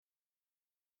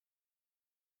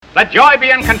Let joy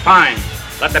be unconfined.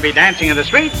 Let there be dancing in the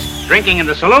streets, drinking in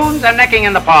the saloons, and necking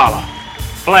in the parlor.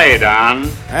 Play, Don.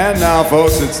 And now,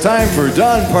 folks, it's time for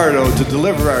Don Pardo to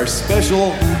deliver our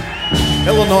special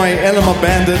Illinois Enema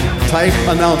Bandit type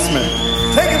announcement.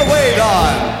 Take it away,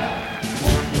 Don.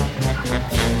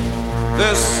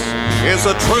 This is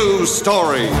a true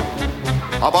story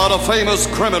about a famous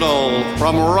criminal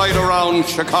from right around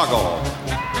Chicago.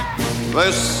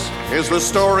 This is the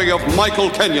story of Michael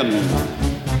Kenyon,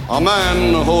 a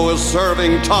man who is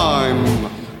serving time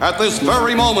at this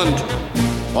very moment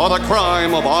for the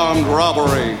crime of armed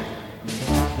robbery.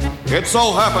 It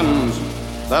so happens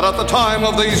that at the time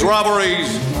of these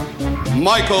robberies,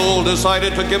 Michael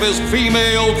decided to give his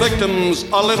female victims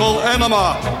a little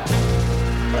enema.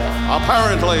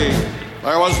 Apparently,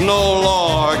 there was no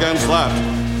law against that.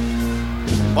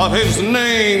 But his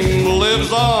name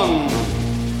lives on.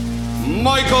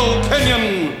 Michael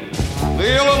Kenyon,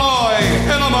 the Illinois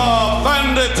Enema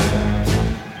Bandit.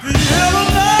 The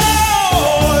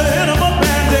Illinois Enema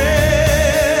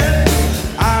Bandit.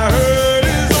 I heard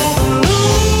he's on the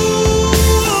loose.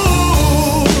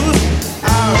 I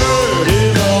heard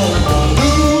he's on the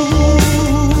loose.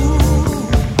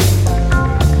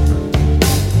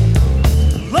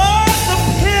 Lots of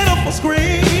pitiful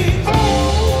screams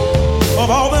of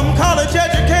all them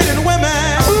college-educated women.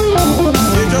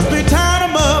 They just be tying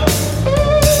them up.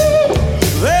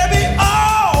 They be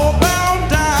all bound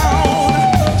down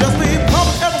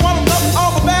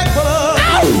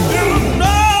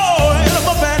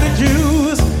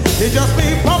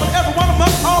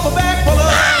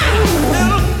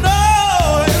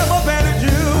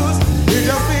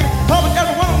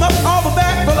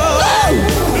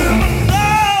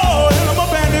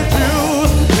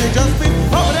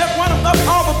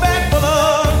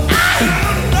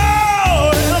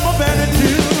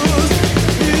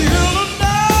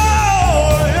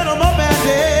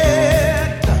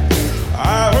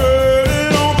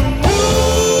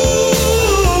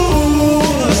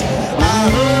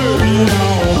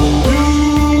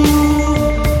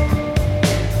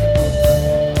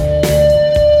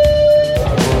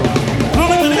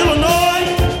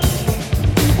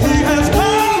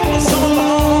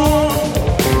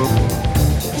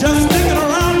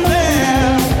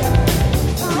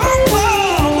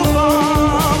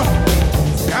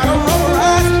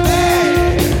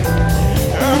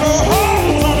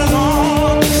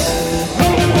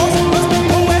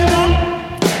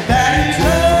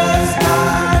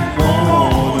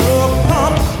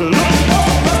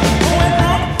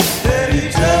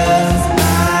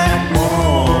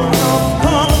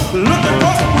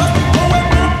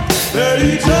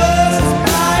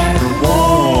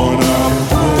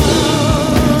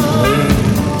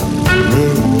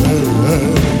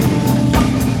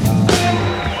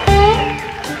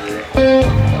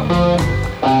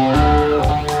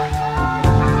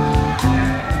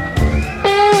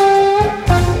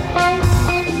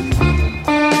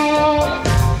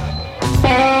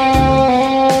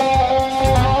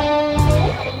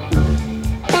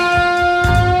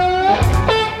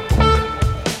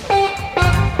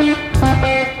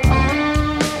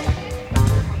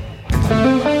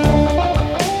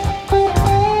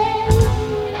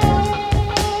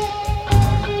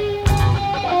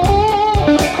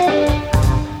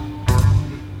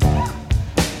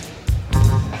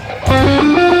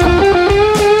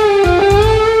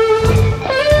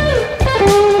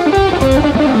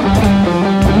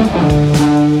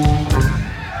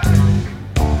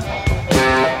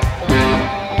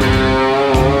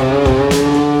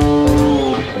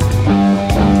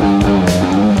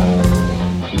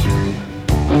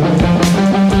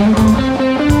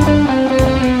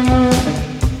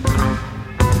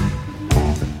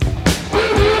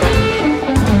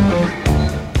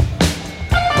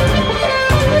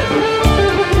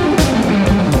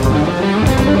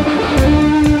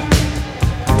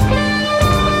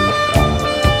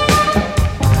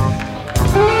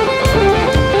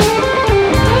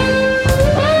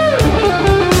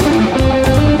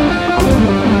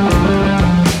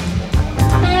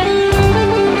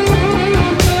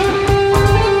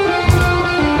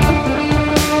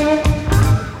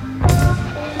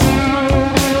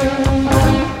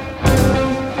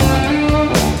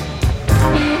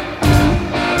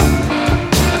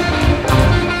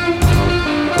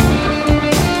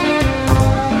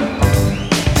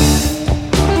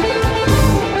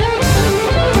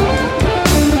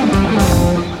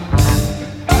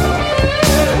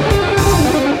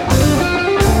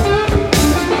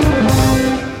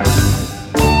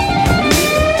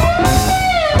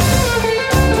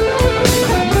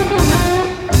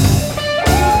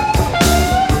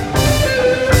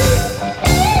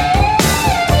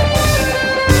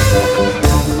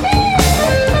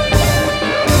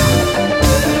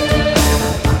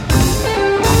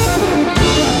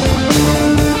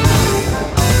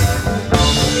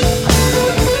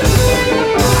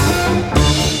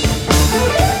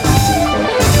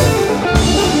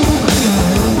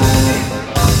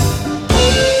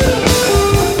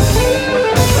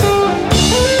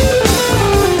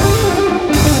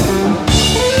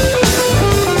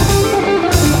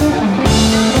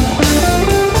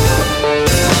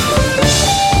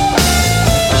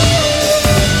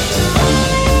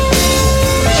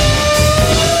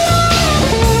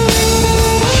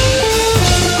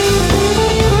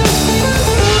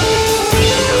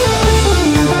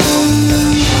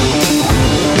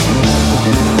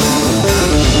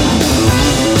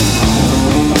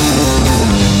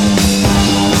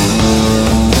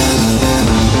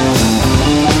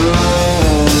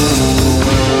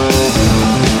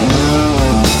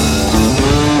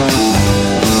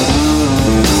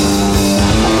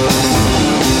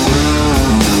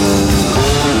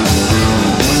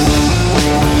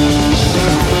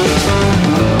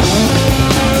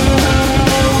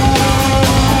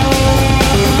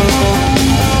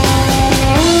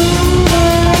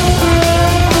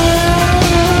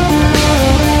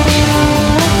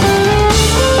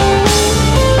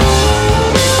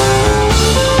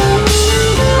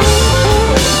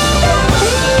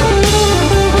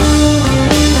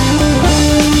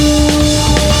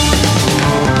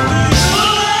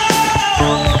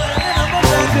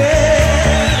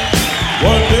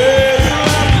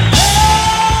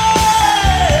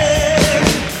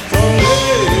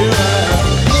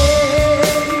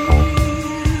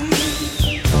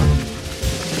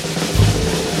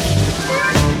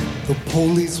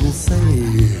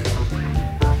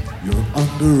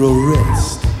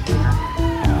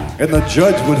and the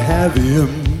judge would have him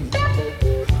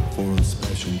for a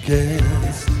special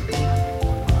guest.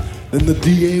 Then the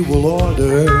DA will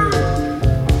order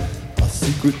a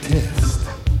secret test.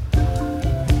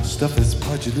 Stuff his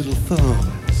pudgy little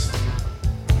thumbs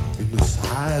in the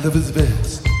side of his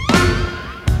vest.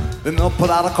 Then they'll put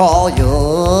out a call,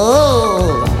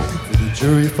 yo, for the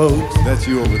jury folks. That's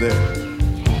you over there.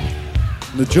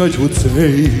 And the judge would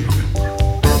say,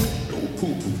 no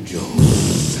poo-poo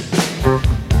jokes.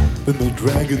 Then they'll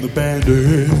drag in the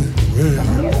bandit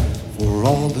for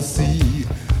all to see,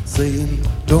 saying,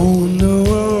 don't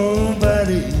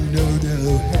nobody, no,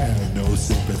 have no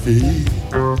sympathy.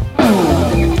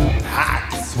 Hot,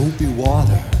 soapy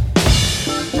water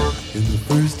in the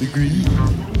first degree.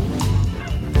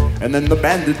 And then the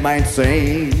bandit might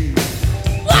say,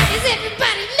 why is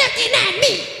everybody looking at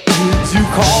me? did you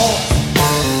call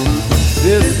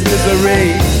this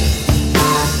misery?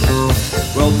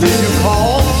 Well, did you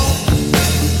call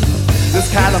this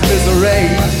kind of misery?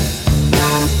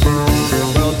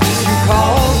 Well, did you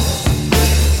call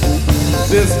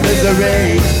this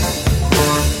misery?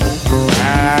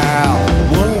 Now,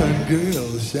 one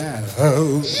girl shout,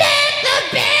 Let the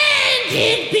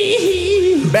bandit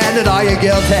be. bandit, are you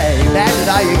guilty? Bandit,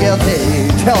 are you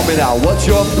guilty? Tell me now, what's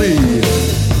your plea?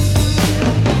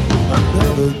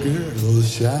 Another girl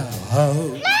shout,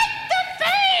 Let the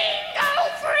thing go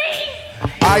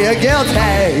free. are you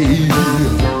guilty?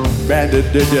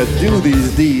 Bandit, did you do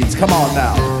these deeds? Come on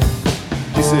now.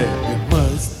 He said, it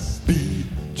must be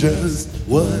just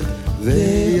what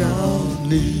they all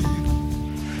need.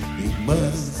 It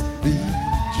must be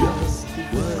just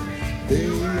what they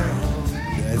all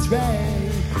need. That's right.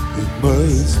 It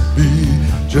must be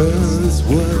just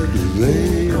what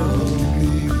they all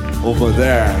need. Over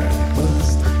there. It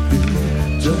must be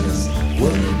just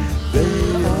what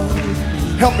they all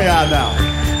need. Help me out now.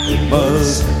 It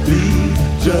must be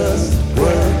just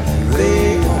what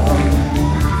they all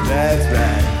need. That's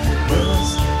right. It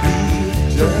must be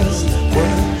just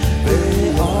what they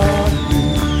all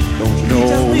need. Don't you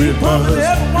know it must be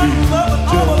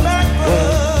just what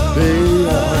they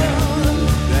all need.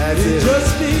 That's it.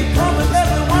 Just be pumping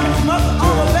everyone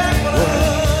on the back for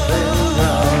us.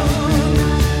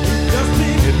 Just be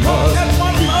pumping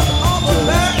everyone on the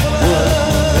back for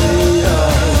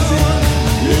us.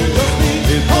 Just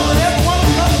be pumping everyone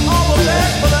on the back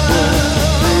for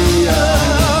us.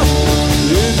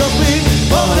 Just be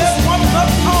pumping everyone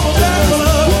on the back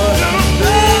for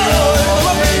us.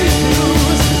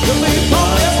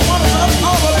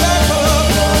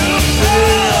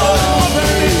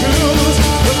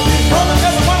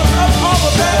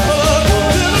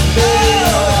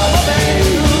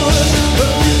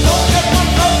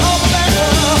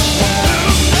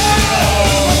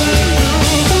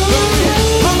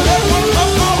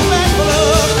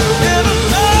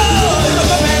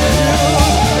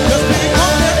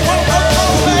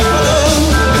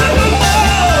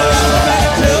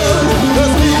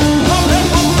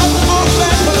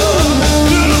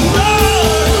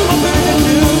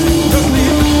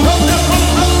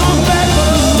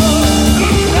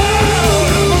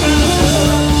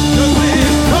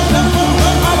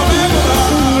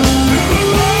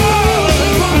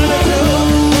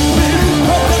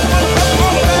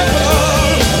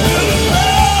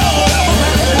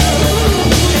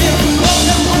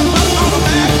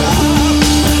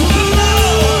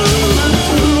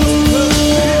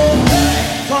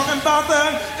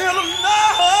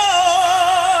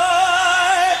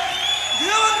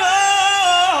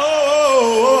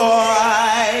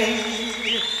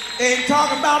 Ain't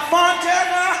talking about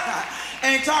Fontana.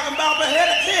 Ain't talking about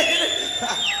beheaded.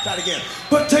 Try it again.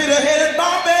 Potato-headed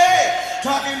Bobby.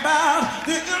 Talking about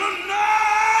the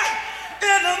Illinois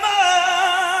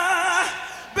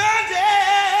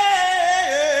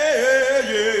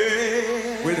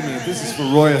bandit. Wait a minute, this is for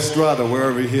Roy Estrada,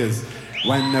 wherever he is.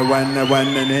 Wanna, wanna,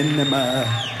 wanna, enema,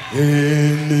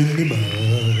 enema.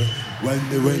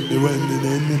 Wanna, wanna, wanna,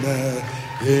 enema,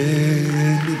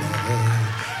 enema.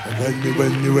 Wanna,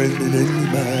 wanna, wanna,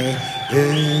 enema,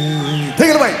 enema. Take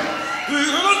it away! The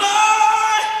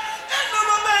Illinois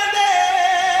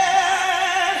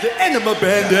The Enema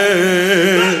Bandit!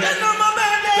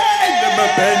 Enema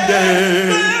Bandit.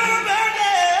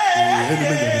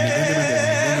 Enema Bandit!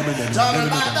 Talking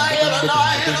about the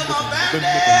Illinois Enema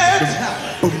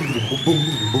Bandit.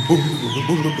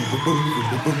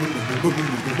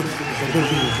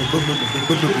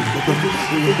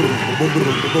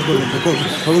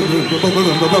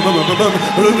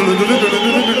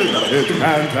 It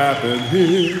can't happen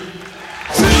here.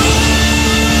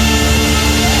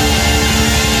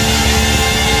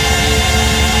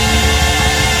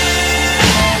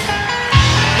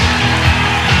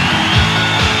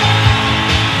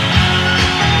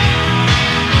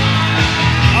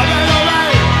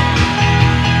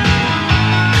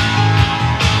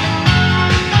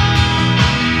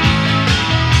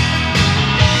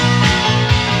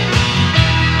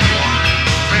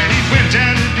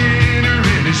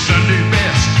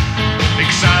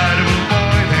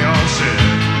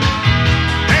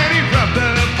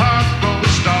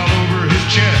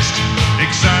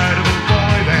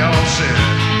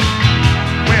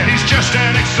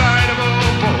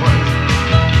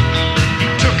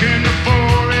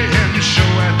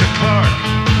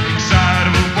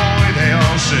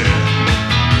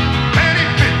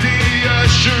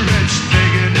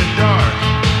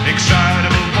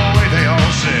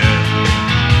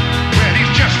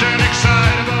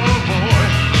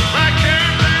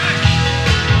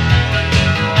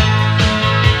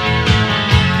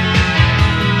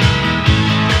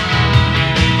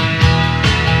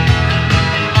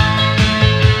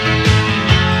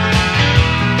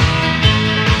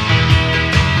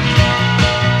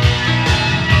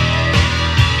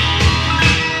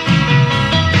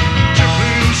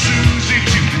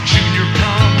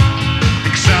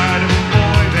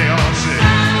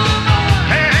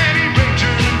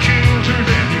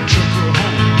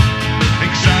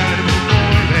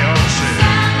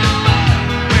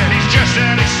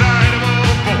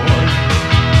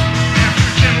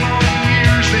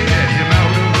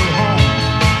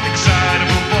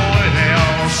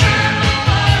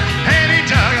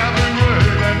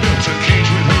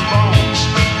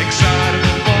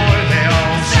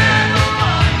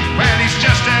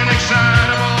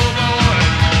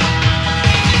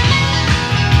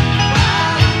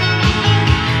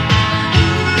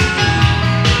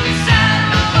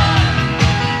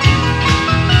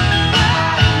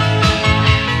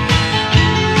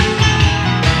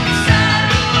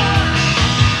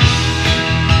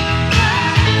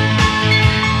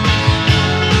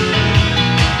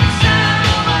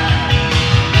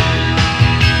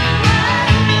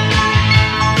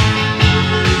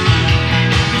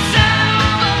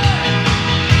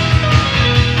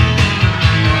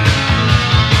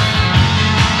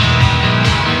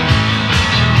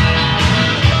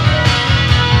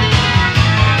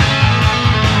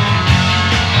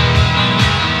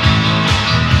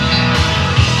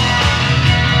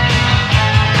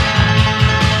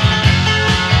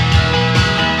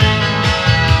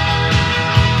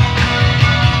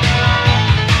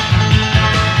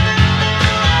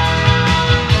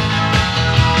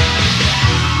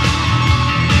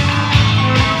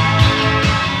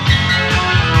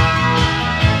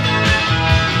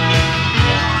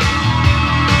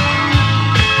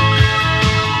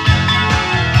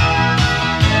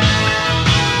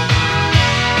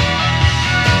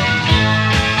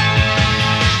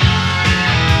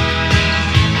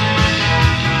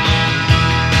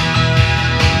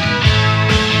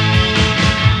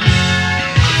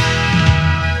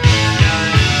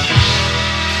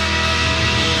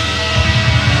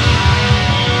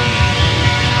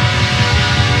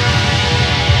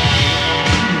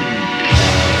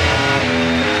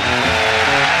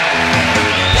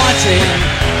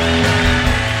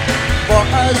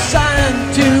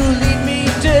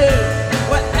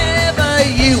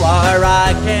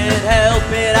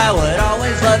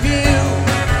 love you.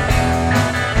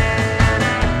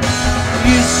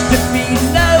 Used to be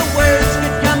no words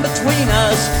could come between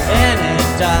us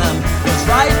anytime. What's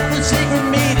right for secret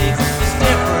meetings is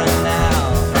different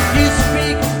now. You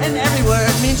speak and every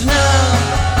word means no.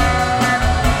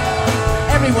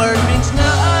 Every word means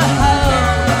no.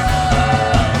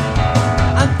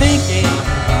 I'm thinking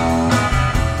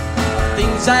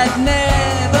things I'd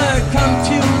never come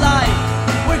to light.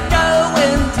 We're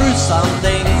going through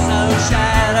something so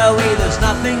shadowy, there's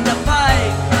nothing to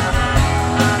fight.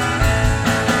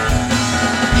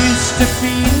 Used to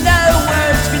be no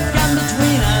words could come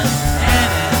between us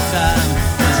anytime.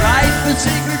 What's right for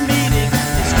secret meetings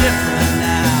is different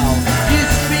now. You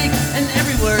speak and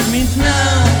every word means no.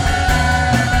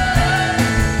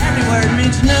 Every word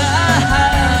means no.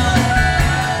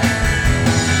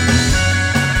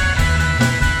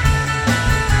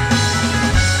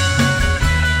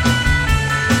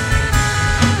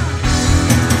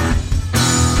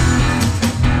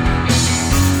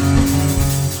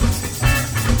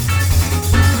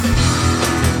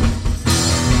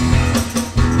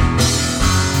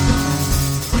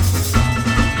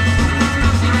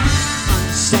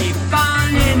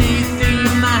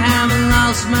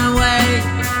 My way,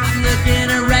 I'm looking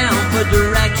around for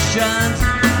directions.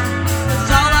 'Cause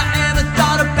all I ever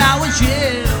thought about was you.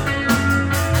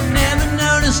 I never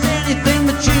noticed anything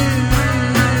but you.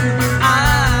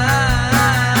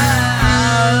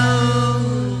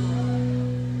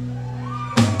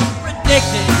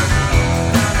 Predicting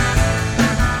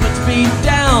puts me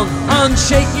down on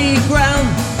shaky ground.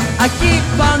 I keep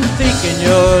on thinking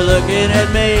you're looking at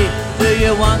me. Do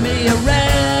you want me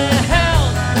around?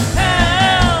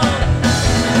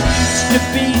 To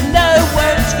be no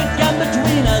words could come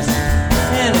between us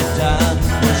anytime.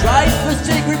 Was right for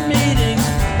secret meetings.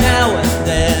 Now and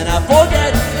then I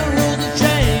forget the rules have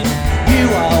changed. You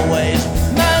always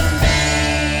remind me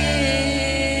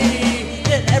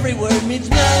that every word means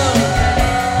no.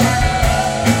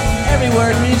 Every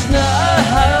word means no.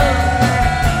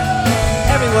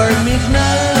 Every word means no.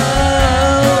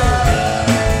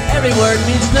 Every word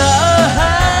means no.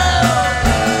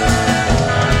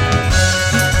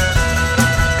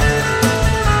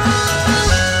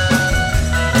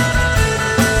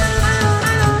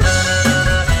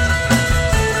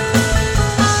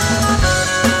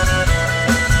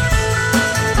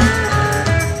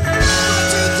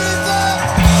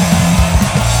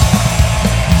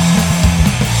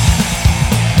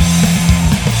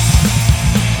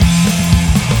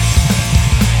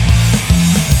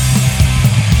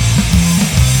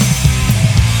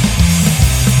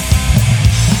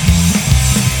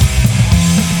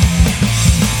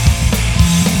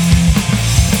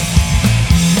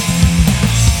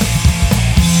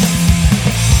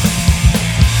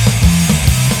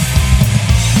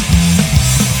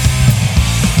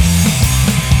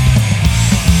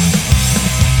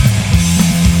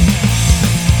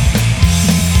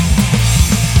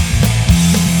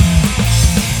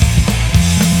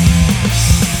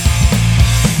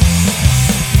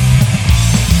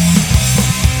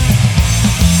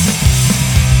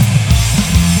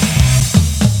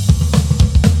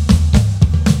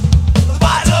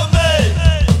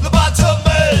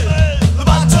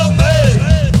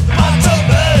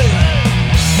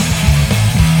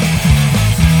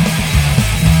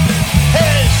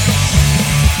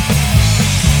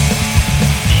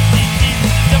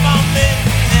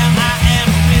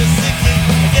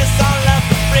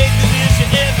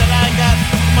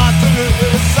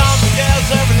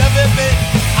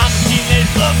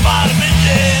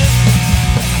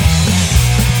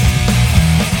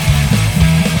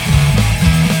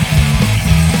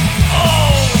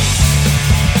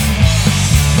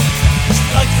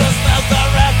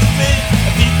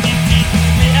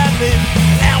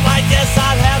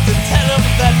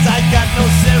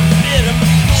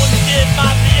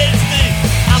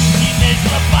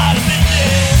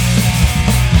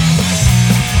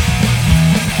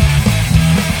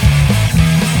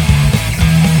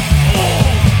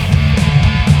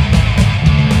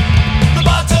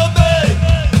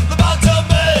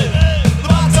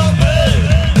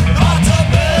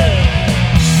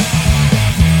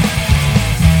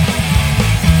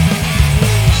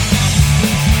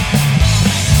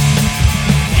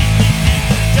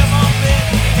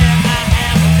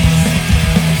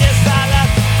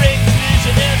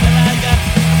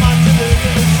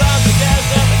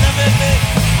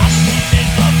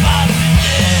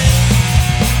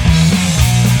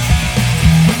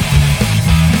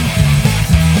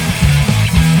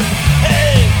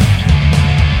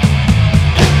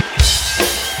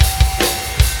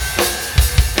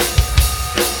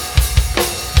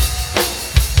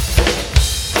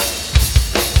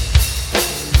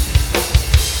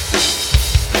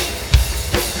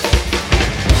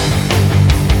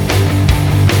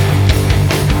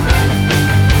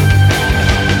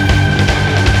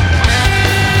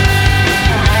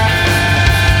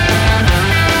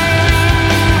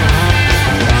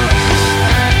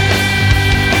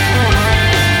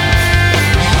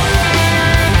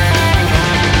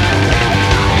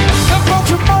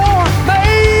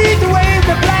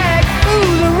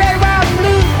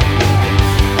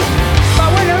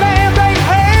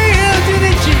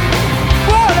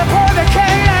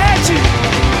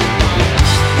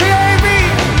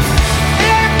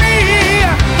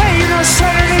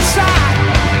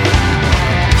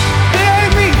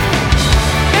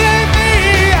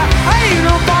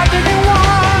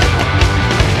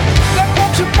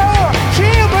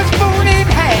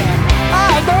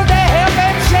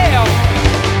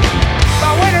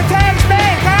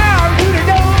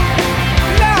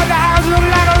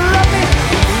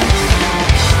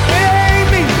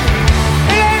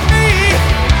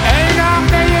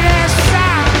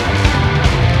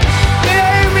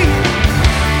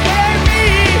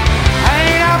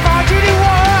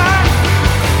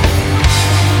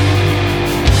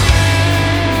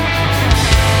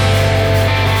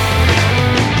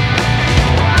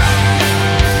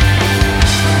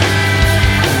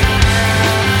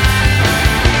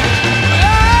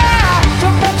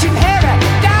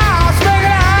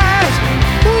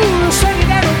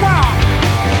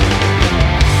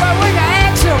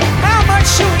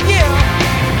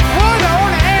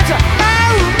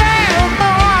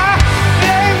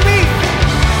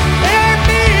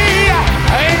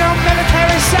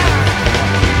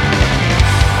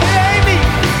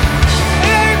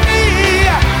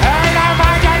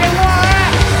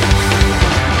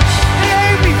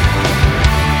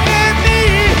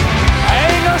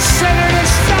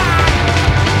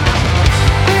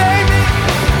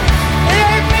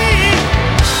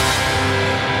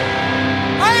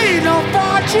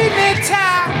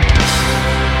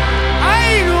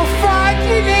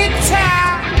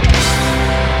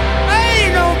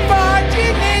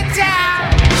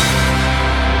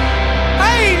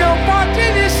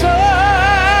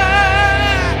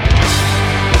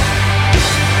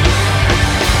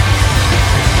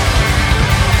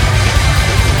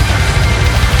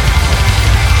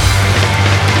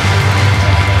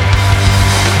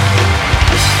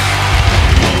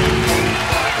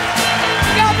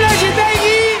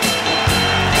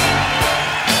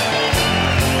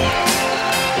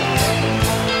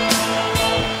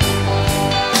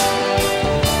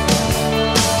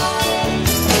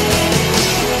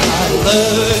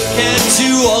 look at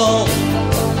you all,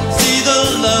 see the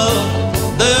love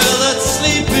there that's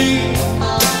sleeping,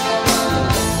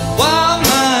 while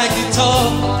my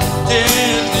guitar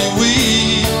gently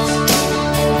weeps.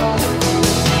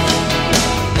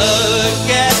 Look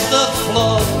at the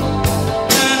floor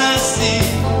and I see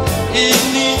it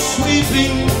needs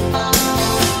sweeping,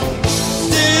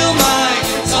 still my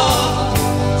guitar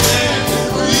gently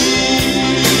weeps.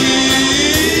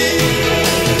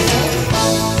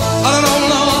 I don't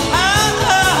know how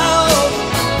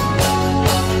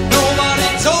nobody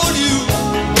told you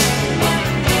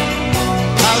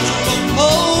how to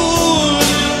compose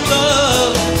your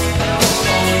love.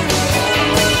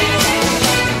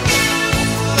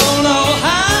 Don't know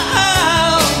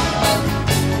how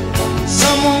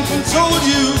someone controlled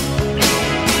you,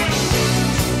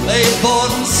 they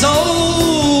bought and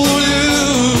sold you.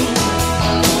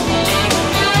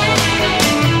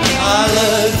 I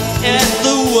look at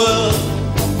the world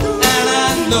and I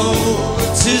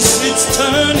notice it's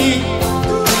turning,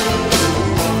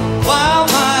 while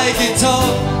my guitar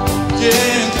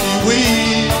gently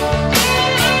weeps.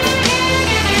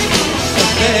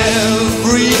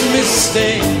 Every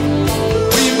mistake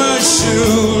we must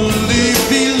surely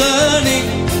be learning,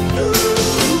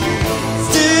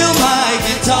 still my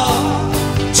guitar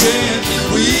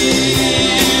gently weeps.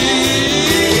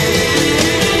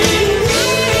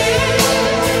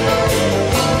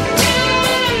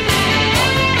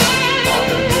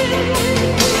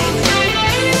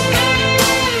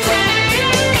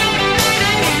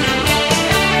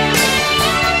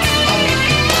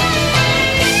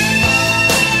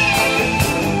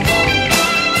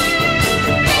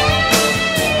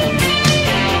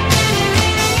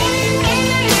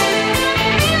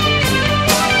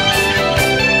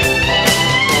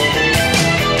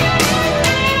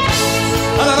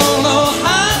 I don't know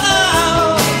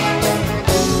how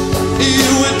you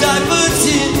were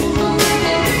diverted,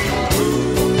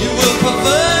 you were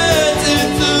perverted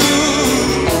too.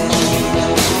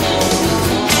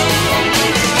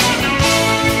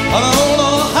 I don't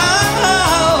know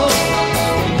how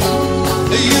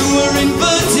you were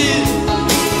inverted,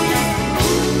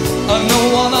 I don't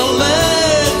wanna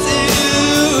let you.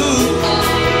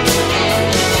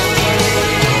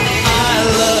 I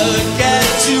look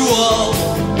at you all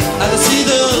and I see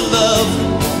the love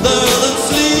there that's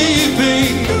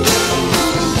sleeping,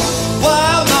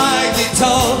 while my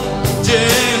guitar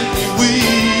gently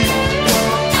weeps.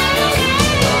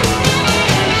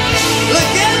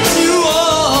 Look at you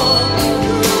all,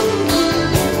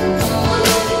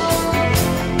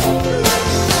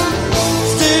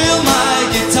 still my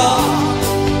guitar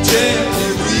gently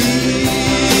weeps.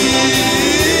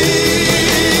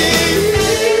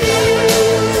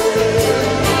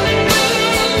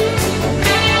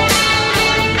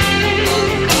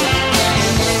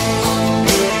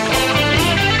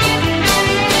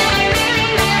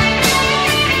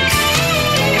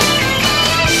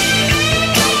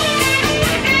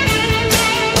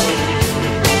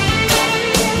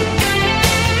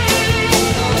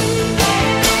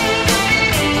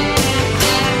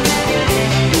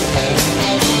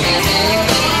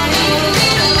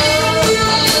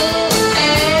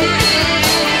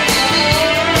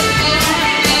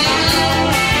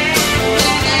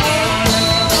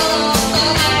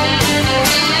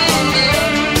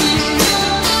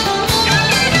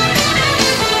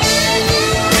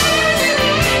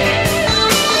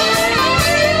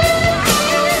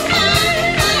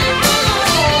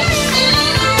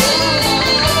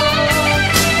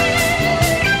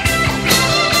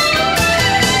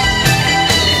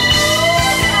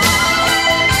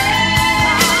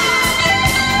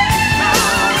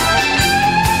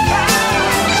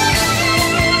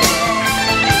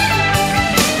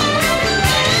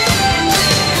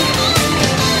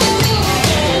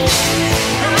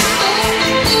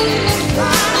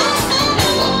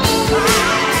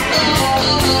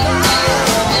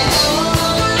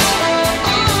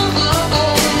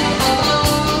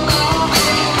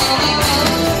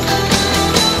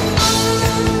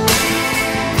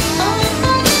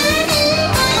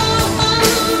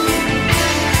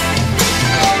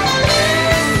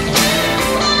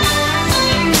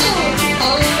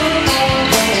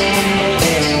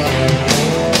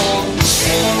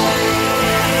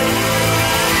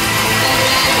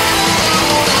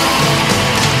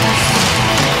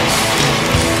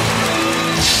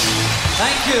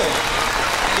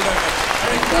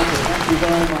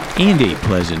 And a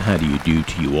pleasant how do you do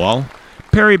to you all.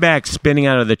 Perry back spinning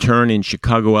out of the turn in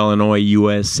Chicago, Illinois,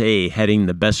 USA, heading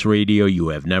the best radio you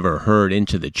have never heard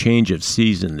into the change of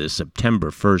season this September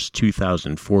 1st,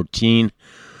 2014,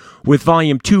 with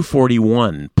Volume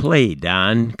 241, Play,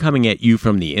 Don, coming at you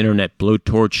from the internet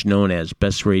blowtorch known as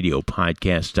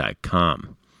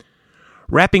bestradiopodcast.com.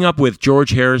 Wrapping up with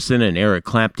George Harrison and Eric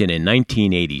Clapton in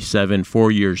 1987,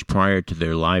 4 years prior to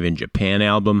their Live in Japan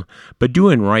album, but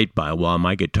doing right by While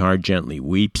My Guitar Gently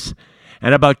Weeps.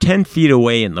 And about 10 feet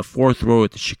away in the fourth row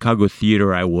at the Chicago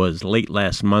Theater, I was late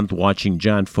last month watching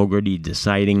John Fogerty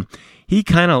deciding he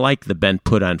kind of liked the bent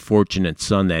put on Fortunate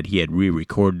Son that he had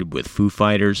re-recorded with Foo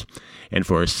Fighters. And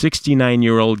for a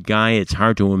 69-year-old guy, it's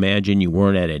hard to imagine you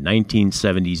weren't at a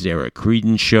 1970s-era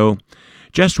Creedence show.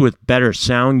 Just with better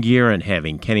sound gear and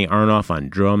having Kenny Aronoff on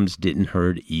drums didn't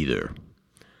hurt either.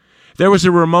 There was a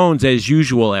Ramones as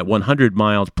usual at 100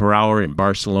 miles per hour in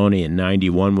Barcelona in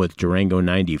 91 with Durango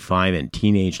 95 and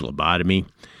Teenage Lobotomy.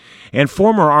 And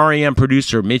former R.E.M.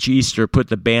 producer Mitch Easter put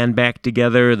the band back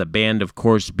together, the band of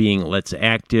course being Let's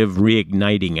Active,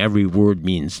 reigniting Every Word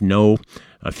Means No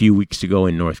a few weeks ago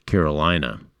in North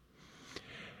Carolina.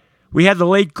 We had the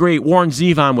late, great Warren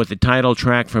Zevon with the title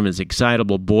track from his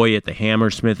Excitable Boy at the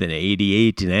Hammersmith in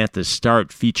 '88, and at the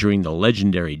start featuring the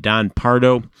legendary Don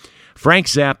Pardo. Frank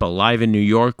Zappa live in New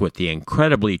York with the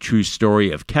incredibly true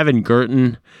story of Kevin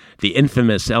Gerton, the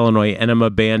infamous Illinois enema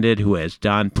bandit who, as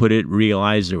Don put it,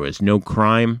 realized there was no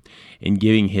crime in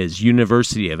giving his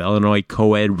University of Illinois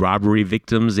co-ed robbery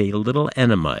victims a little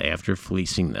enema after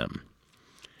fleecing them.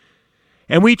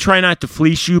 And we try not to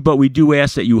fleece you, but we do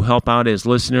ask that you help out as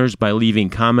listeners by leaving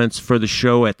comments for the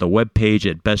show at the webpage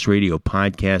at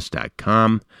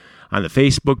bestradiopodcast.com, on the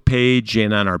Facebook page,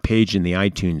 and on our page in the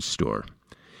iTunes store.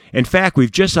 In fact, we've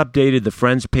just updated the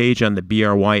Friends page on the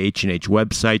BRYH&H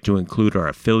website to include our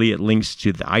affiliate links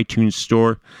to the iTunes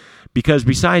store, because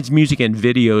besides music and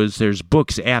videos, there's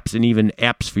books, apps, and even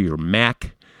apps for your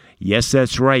Mac. Yes,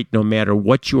 that's right. No matter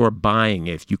what you're buying,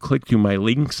 if you click through my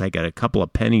links, I got a couple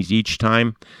of pennies each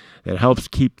time. That helps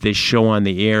keep this show on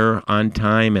the air, on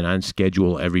time, and on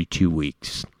schedule every 2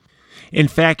 weeks. In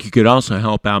fact, you could also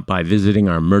help out by visiting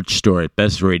our merch store at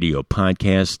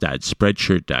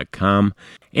bestradiopodcast.spreadshirt.com.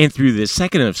 And through the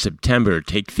 2nd of September,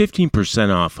 take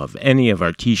 15% off of any of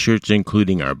our t-shirts,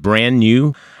 including our brand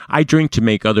new I Drink to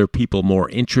Make Other People More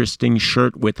Interesting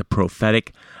shirt with the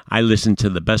prophetic I listen to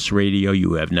the best radio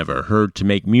you have never heard to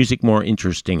make music more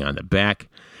interesting on the back.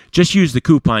 Just use the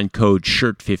coupon code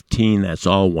SHIRT15, that's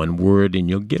all one word, and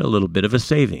you'll get a little bit of a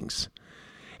savings.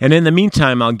 And in the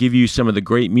meantime, I'll give you some of the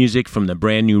great music from the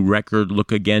brand new record,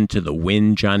 Look Again to the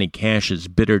Wind, Johnny Cash's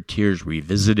Bitter Tears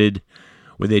Revisited,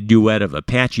 with a duet of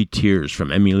Apache Tears from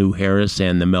Emmylou Harris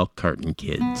and the Milk Carton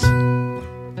Kids.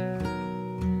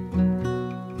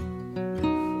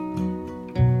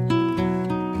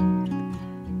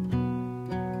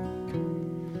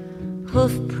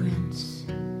 Hoofprints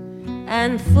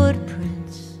and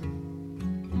footprints,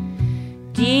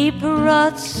 deep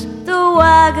ruts the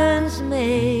wagons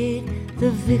made.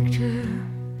 The victor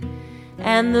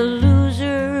and the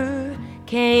loser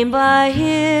came by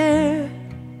here.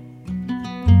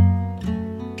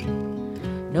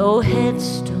 No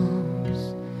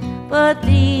headstones, but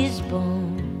these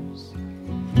bones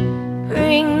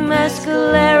bring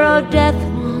Mescalero death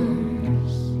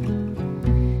wounds.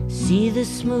 See the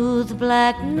smooth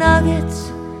black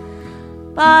nuggets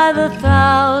by the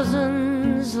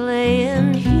thousands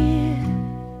laying here,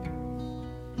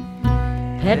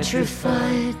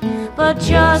 petrified but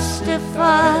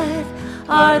justified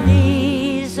are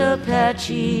these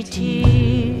Apache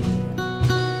tears.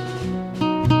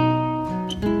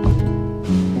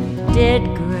 Dead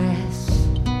grass,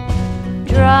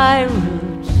 dry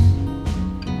roots,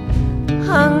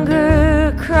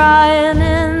 hunger crying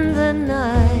in the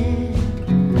night,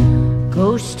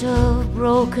 ghost of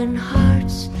broken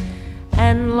hearts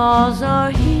and laws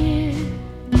are here.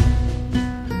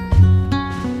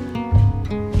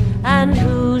 And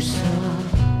who saw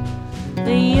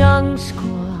the young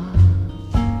squaw?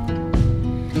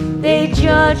 They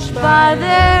judged by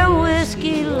their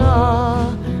whiskey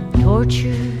law,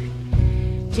 tortured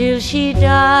till she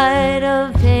died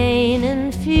of pain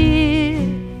and fear.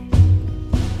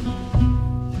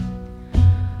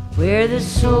 Where the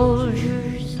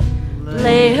soldiers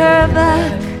lay her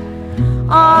back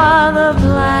are the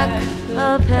black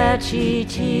Apache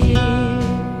tears.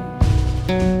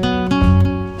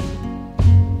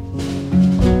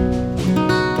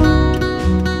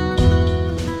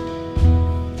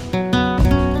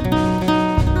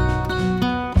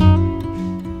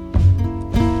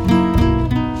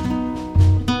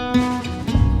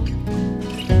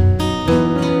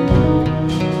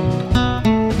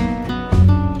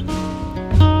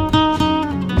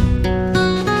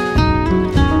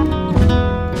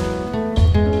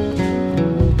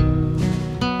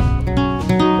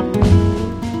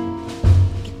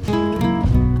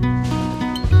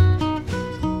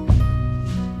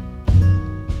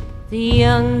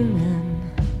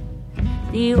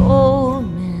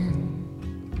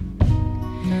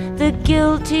 the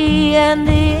guilty and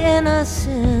the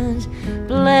innocent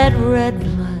bled red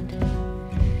blood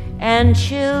and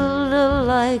chilled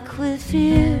alike with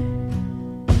fear.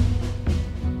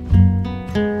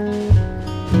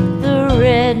 The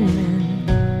red men,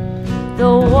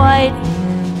 the white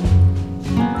men,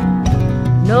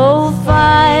 no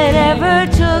fight ever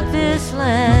took this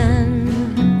land.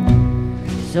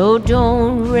 So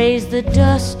don't raise the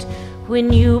dust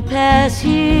when you pass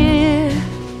here.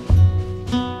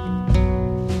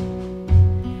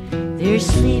 They're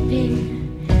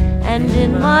sleeping, and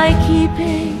in my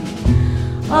keeping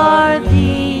are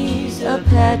these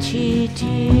Apache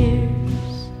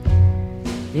tears.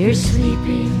 They're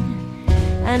sleeping,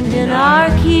 and in our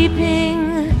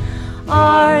keeping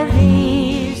are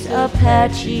these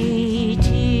Apache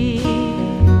tears.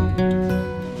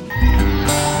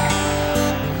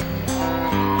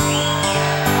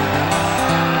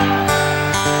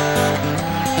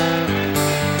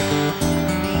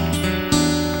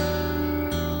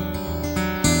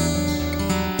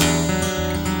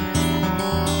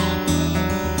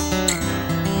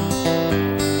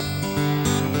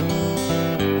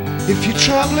 If you're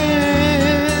traveling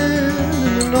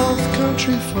in the North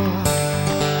Country far,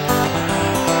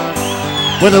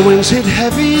 where the winds hit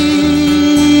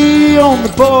heavy on the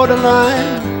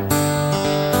borderline,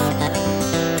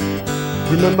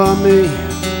 remember me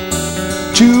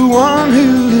to one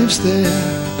who lives there.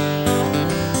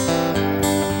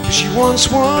 She once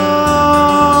was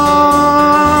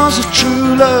a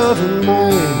true love of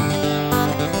mine.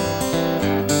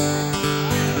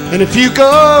 And if you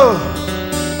go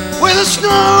where the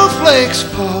snowflakes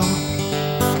fall,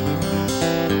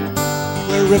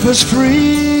 where rivers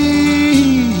freeze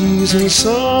and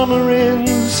summer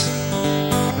ends,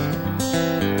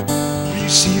 you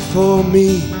see for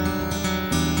me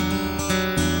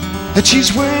that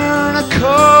she's wearing a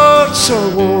coat so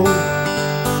warm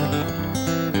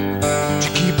to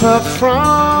keep her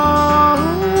from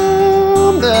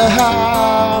the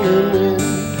howling wind.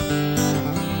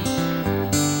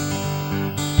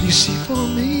 You see for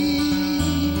me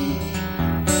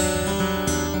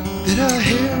that her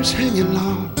hair's hanging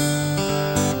long,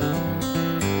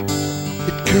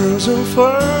 it curls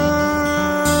over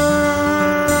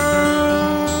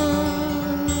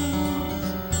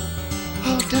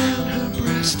all down her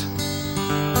breast.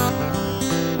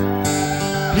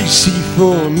 Please see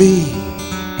for me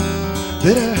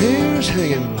that her hair's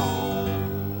hanging long,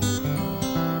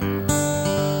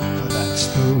 for that's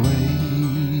the way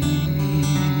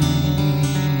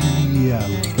I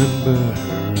remember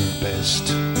her best.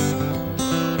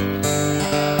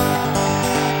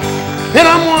 And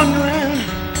I'm wondering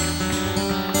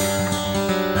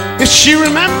if she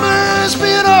remembers me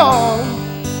at all.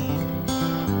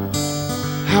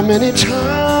 How many times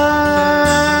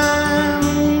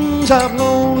I've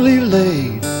lonely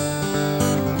laid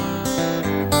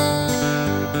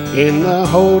in the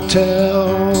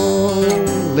hotel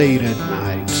late at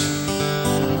night,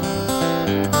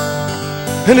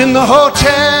 and in the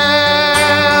hotel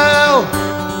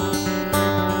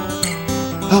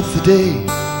of the day.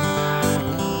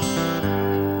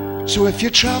 So if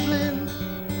you're traveling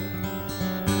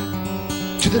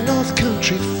to the North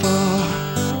Country far,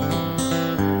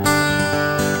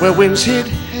 where winds hit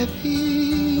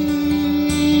heavy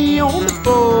on the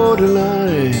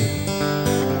borderline,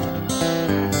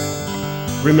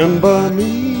 remember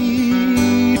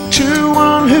me to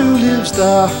one who lives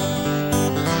there,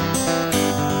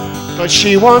 but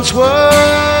she once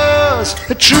was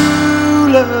a true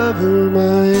lover of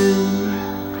mine.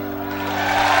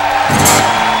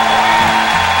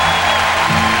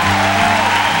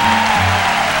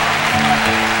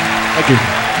 Thank you.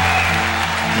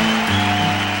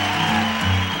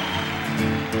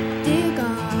 Dear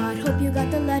God, hope you got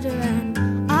the letter, and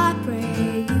I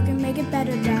pray you can make it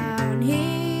better down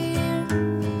here.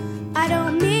 I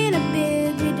don't mean a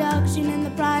big reduction in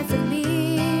the price of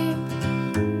beer,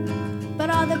 but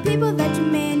all the people that you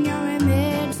made in your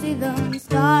image, see them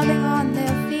starving on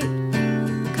their feet.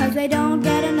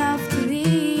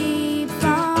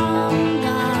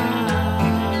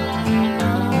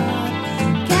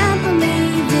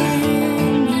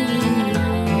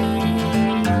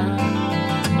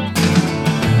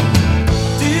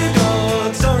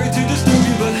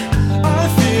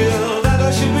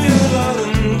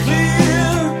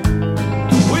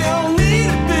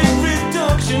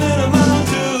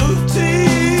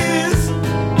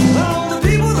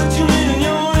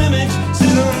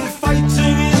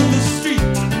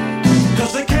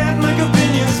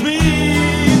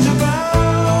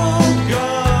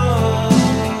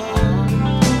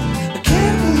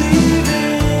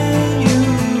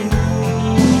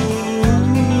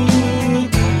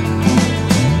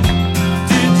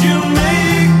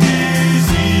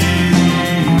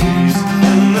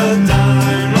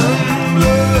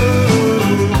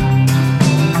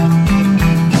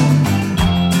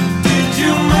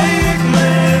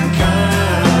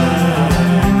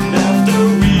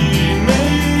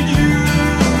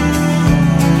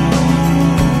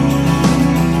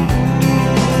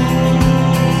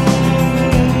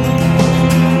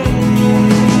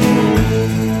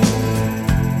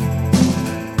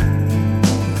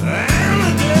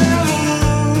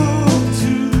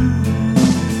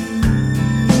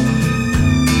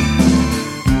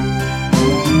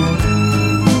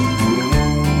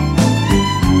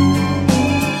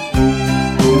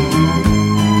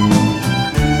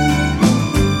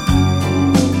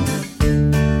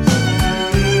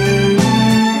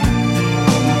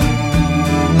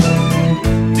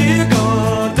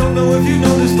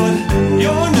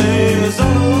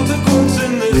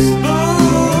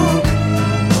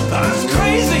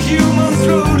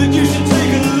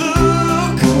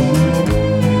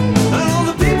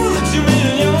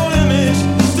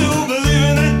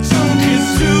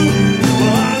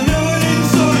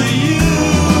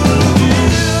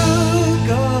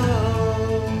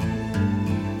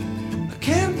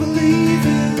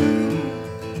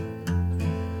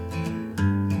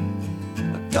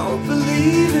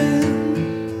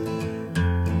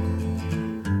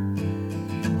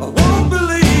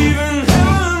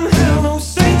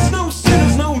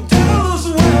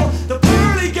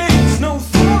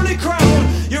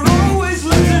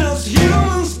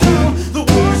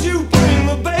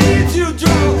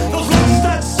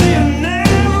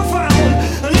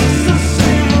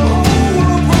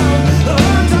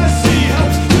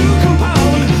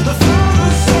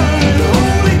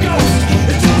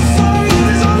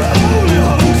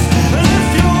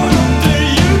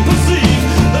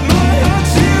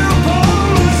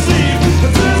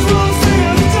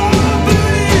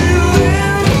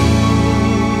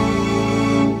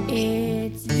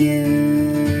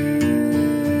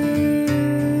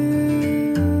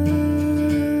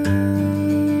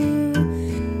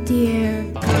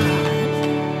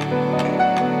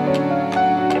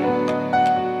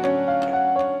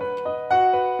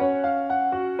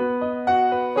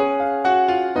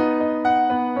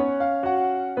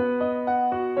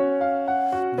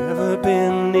 Never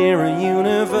been near a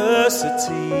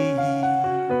university.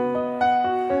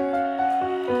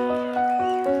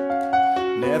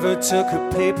 Never took a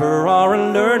paper or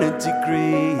a learned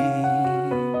degree.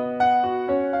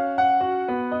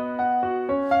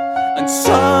 And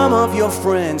some of your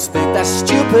friends think that's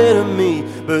stupid of me,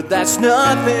 but that's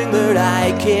nothing that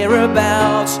I care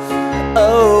about.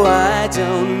 Oh, I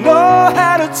don't know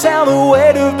how to tell the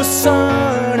weight of the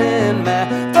sun, and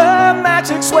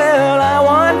mathematics, well, I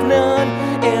want none.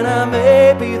 And I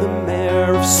may be the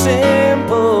mayor of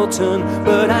Simpleton,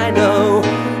 but I know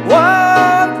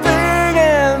one thing,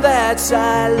 and that's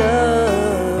I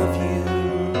love you.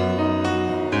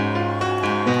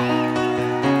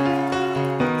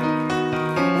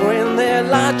 When their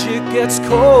logic gets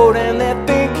cold and their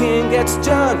thinking gets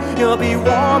done, you'll be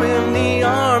warm in the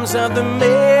arms of the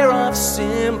mayor of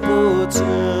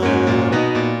Simpleton.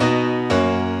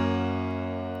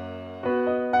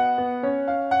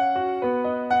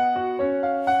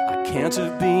 Can't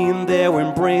have been there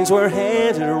when brains were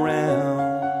handed around.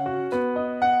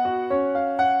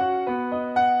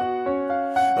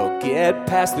 Or get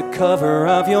past the cover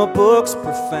of your books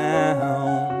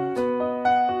profound.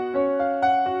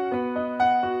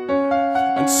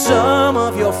 And some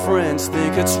of your friends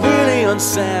think it's really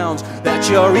unsound that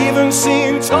you're even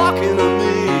seen talking to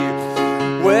me.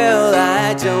 Well,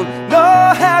 I don't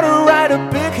know how to write a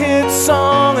big hit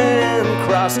song and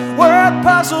crossword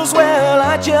puzzles, well,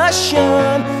 I just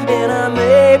shun. And I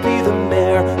may be the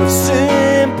mayor of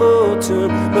Simpleton,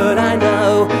 but I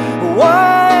know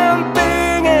one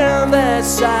thing, and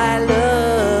that's I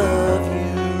love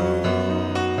you.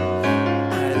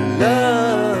 I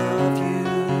love you.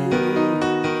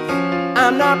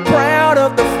 I'm not proud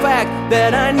of the fact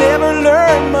that I never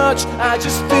learned much. I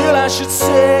just feel I should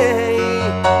say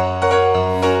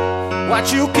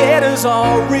what you get is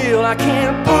all real. I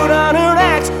can't put on an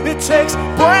act. It takes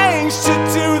brains to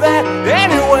do that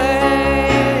anyway.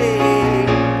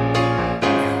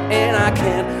 And I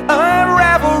can't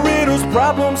unravel riddles,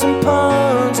 problems, and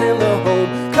puns. And the home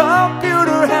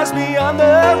computer has me on the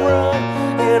run.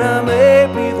 And I may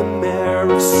be the mayor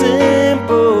of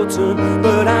Simpleton,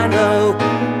 but I know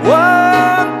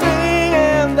one thing,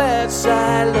 and that's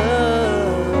I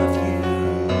love you.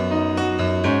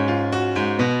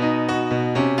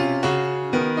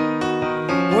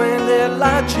 When their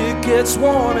logic gets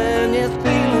warm and your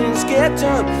feelings get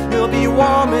done, you'll be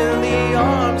warm in the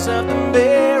arms of the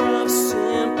mayor of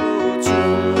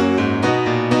Simpleton.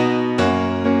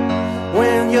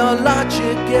 When your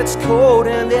logic gets cold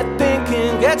and their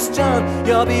thinking gets done,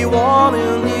 you'll be warm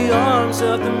in the arms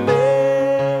of the mayor.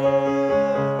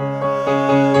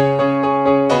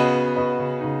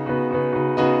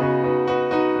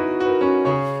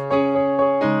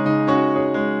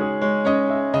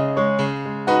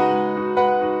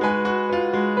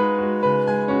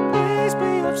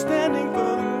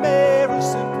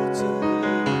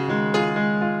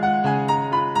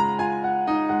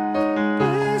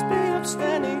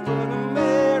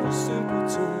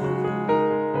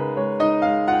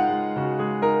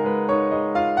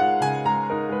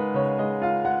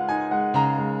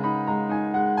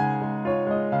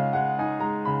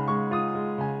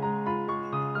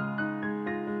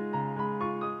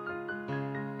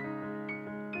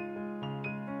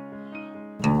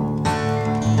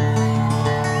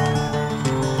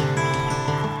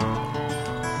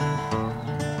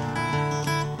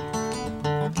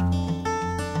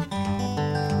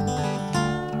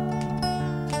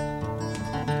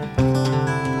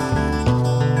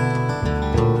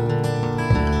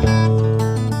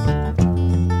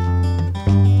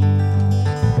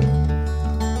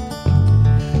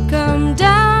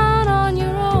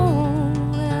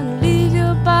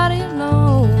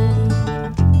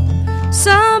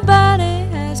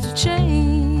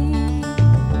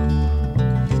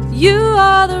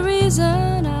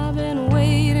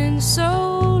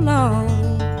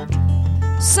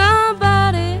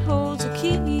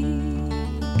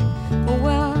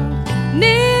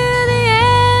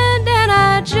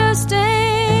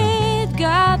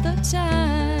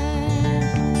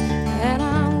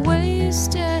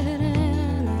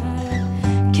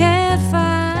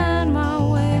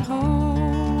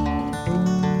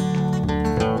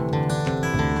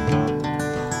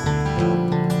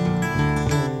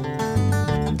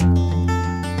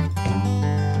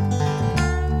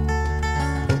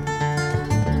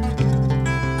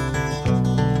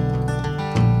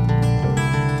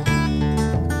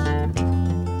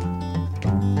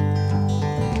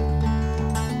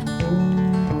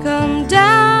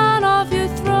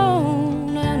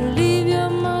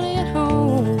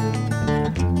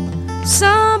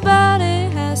 Somebody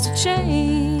has to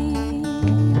change.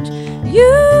 You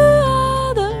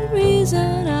are the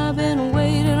reason I've been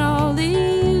waiting all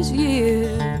these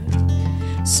years.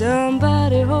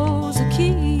 Somebody holds the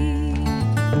key.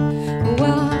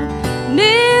 Well, I'm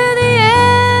near the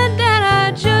end and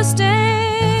I just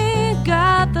ain't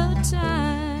got the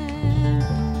time.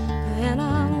 And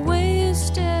I'm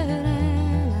wasted and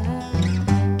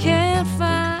I can't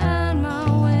find my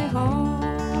way home.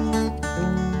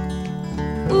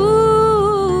 Ooh,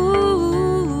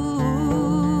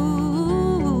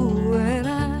 and I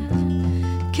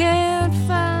can't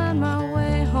find my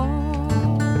way home.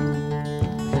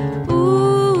 Ooh,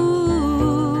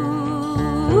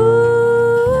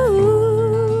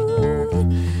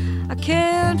 I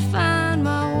can't find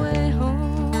my way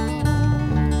home.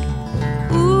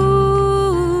 Ooh,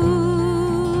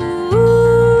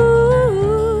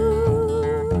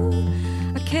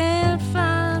 I can't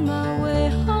find my way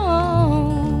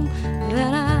home.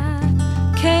 And I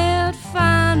can't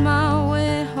find my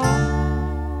way home.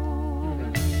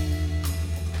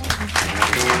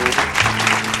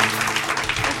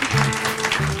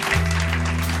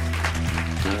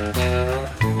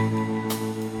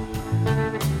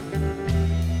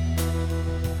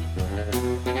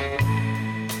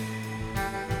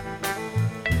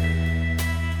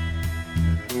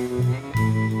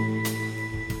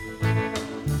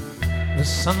 There's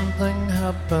something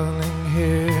happening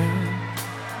here.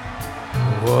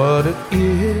 What it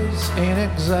is ain't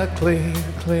exactly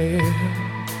clear.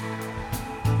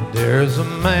 There's a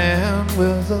man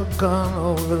with a gun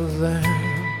over there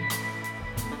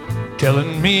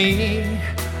telling me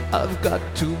I've got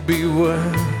to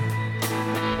beware.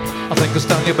 I think it's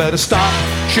time you better stop.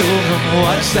 Children,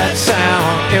 what's that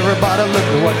sound? Everybody look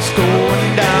at what's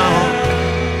going down.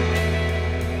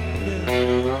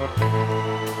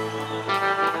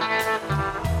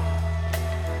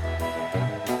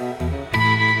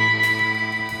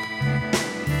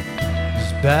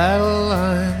 Battle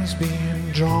lines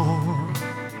being drawn.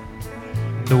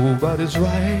 Nobody's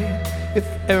right if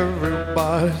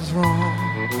everybody's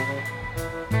wrong.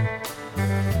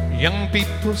 Young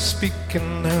people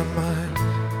speaking their mind.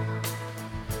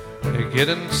 They're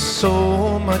getting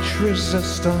so much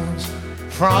resistance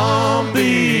from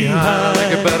behind.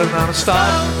 You better not stop.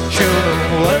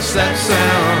 Children, what's that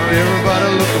sound? Everybody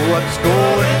look at what's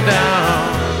going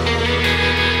down.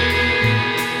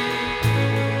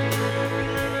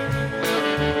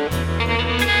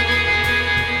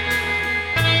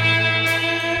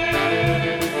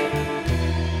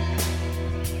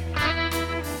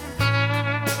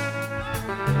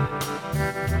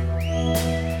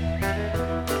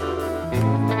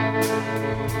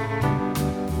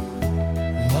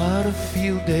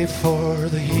 Field day for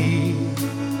the heat.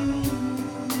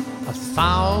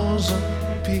 1,000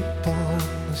 people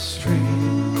in the street,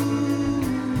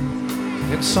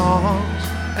 singing songs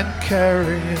and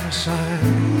carrying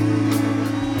signs,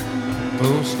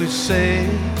 mostly say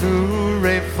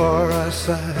hooray for our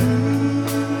side.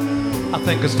 I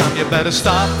think it's time you better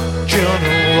stop.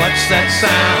 Children, what's that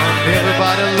sound?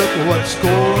 Everybody look at what's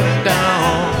going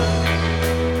down.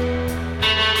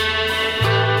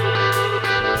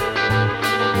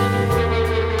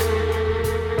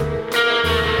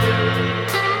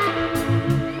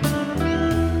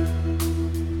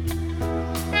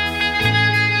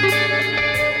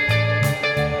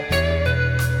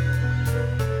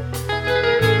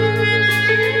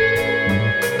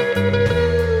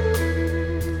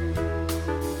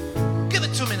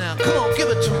 Come on, give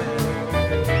it to me.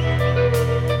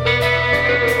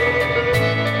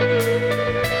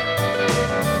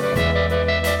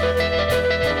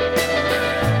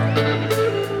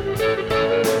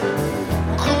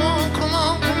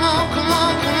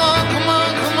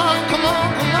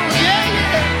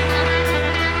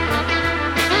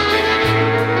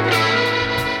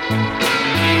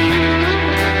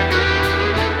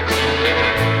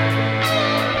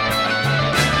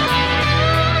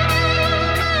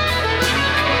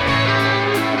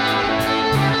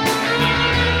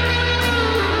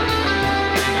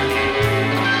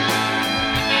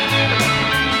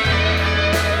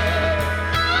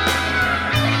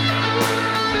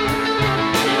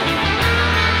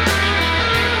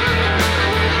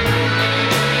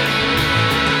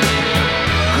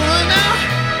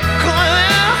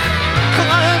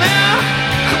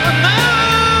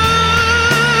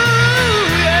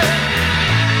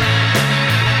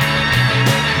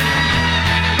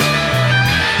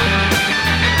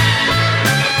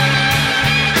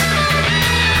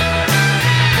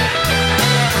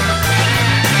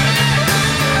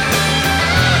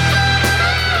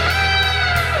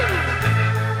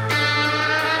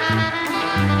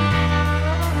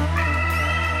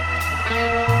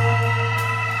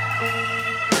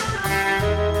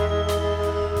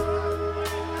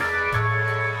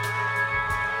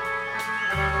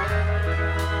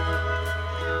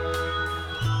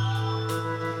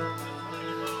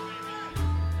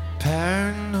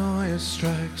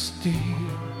 strikes deep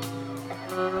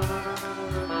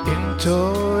into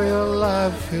your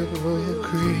life, it will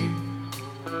creep.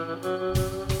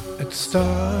 It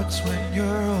starts when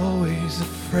you're always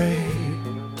afraid.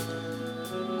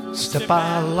 Step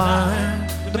out of line,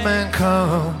 the man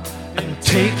come and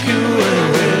take you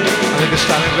away. I think it's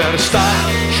time you better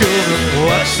stop. Children,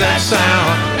 what's that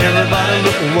sound? Everybody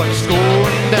look what's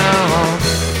going down.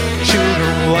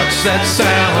 Children, what's that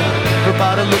sound?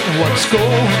 Everybody look what's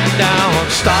going down.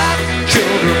 Stop.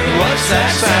 Children, what's that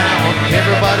sound?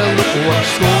 Everybody look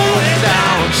what's going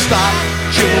down. Stop.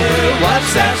 Children,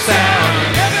 what's that sound?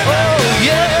 Oh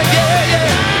yeah, yeah, yeah.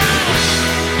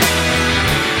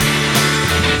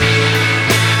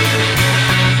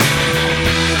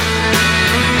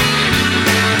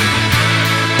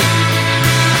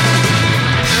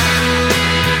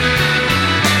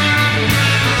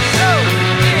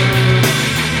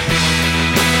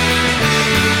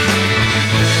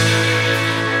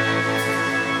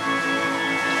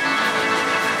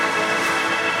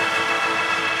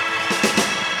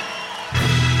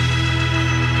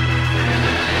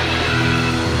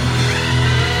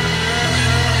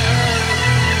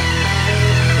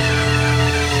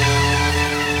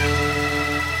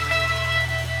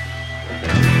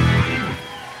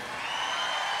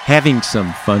 Having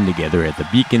some fun together at the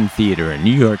Beacon Theater in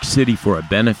New York City for a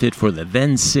benefit for the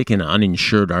then sick and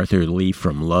uninsured Arthur Lee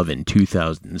from Love in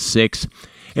 2006.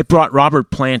 It brought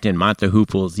Robert Plant and Mott the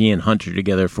Hooples' Ian Hunter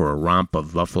together for a romp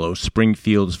of Buffalo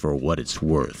Springfield's For What It's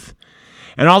Worth.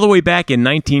 And all the way back in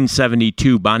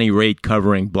 1972, Bonnie Raitt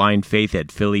covering Blind Faith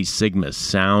at Philly Sigma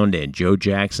Sound, and Joe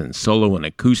Jackson solo and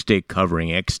acoustic covering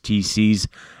XTC's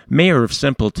Mayor of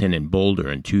Simpleton in Boulder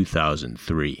in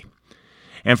 2003.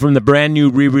 And from the brand new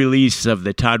re-release of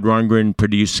the Todd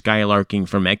Rundgren-produced Skylarking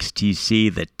from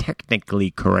XTC, the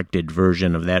technically corrected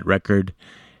version of that record,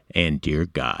 and Dear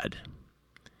God.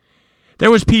 There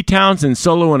was Pete Townsend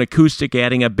solo and acoustic,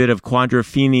 adding a bit of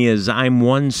Quadrophenia's I'm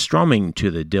One strumming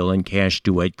to the Dylan Cash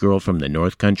duet Girl from the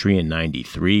North Country in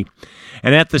 '93.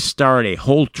 And at the start, a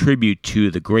whole tribute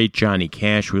to the great Johnny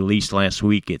Cash released last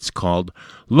week. It's called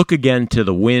Look Again to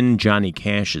the Wind, Johnny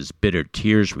Cash's Bitter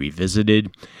Tears Revisited.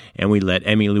 And we let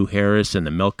Emmylou Harris and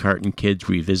the Milk Carton Kids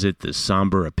revisit the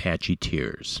somber Apache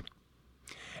Tears.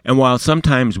 And while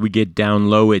sometimes we get down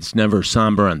low, it's never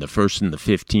somber on the 1st and the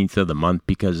 15th of the month,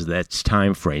 because that's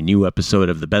time for a new episode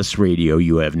of The Best Radio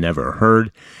You Have Never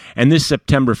Heard. And this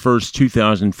September 1st,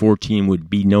 2014 would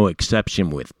be no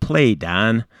exception with Play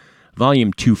Don,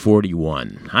 Volume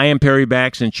 241. I am Perry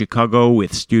Bax in Chicago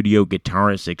with studio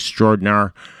guitarist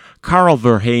extraordinaire Carl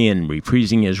Verheyen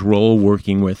reprising his role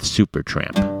working with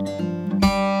Supertramp.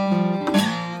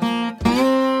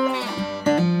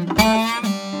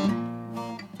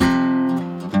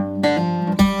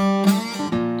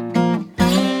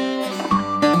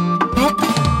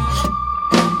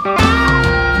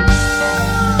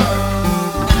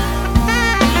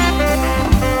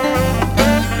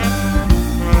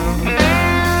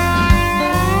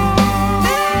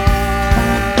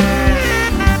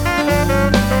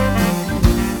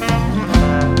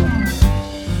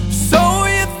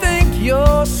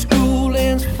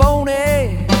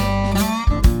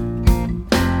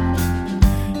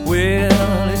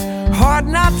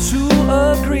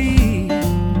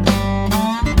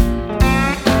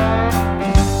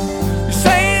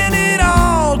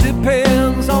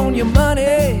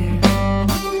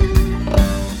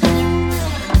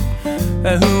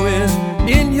 Who is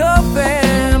in your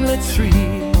family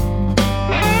tree?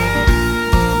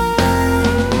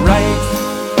 Right,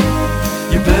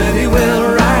 you bloody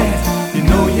well right. You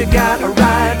know you got a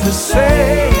right to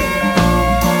say.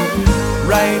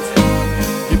 Right,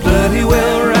 you bloody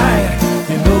well right.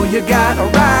 You know you got a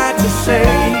right to say.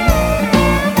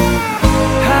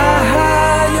 Hi,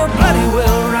 hi, you're bloody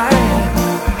well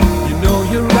right. You know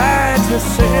you're right to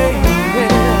say.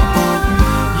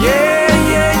 Yeah.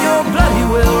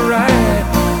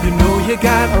 You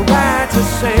got a right to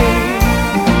say.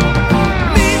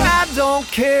 Me, I don't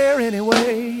care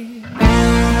anyway.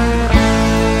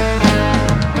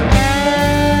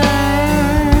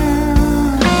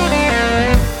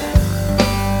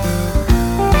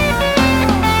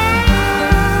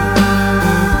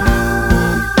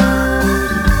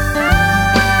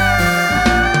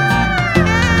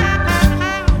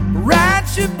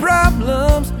 Write your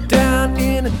problems down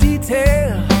in a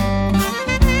detail.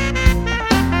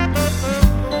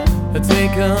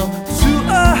 Take them to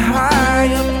a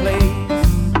higher place.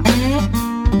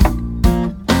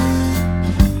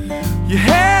 You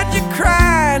had your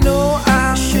cry, no,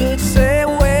 I should say,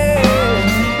 well,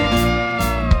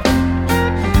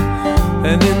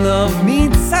 And in the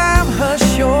meantime,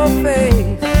 hush your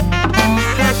face.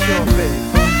 Hush your face.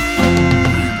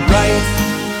 Right,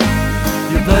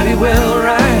 you're bloody well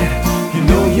right. You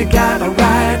know you got a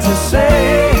right to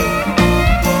say.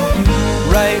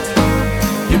 Right,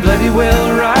 you're bloody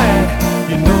well right.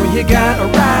 You know you got a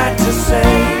right to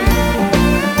say.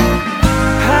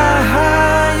 Ha ha,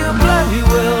 you're bloody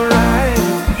well right.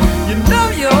 You know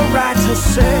you're right to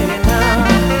say now.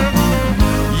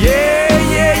 Yeah,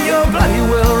 yeah, you're bloody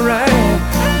well right.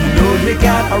 You know you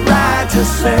got a right to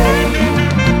say.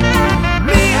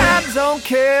 Me, I don't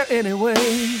care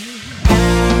anyway.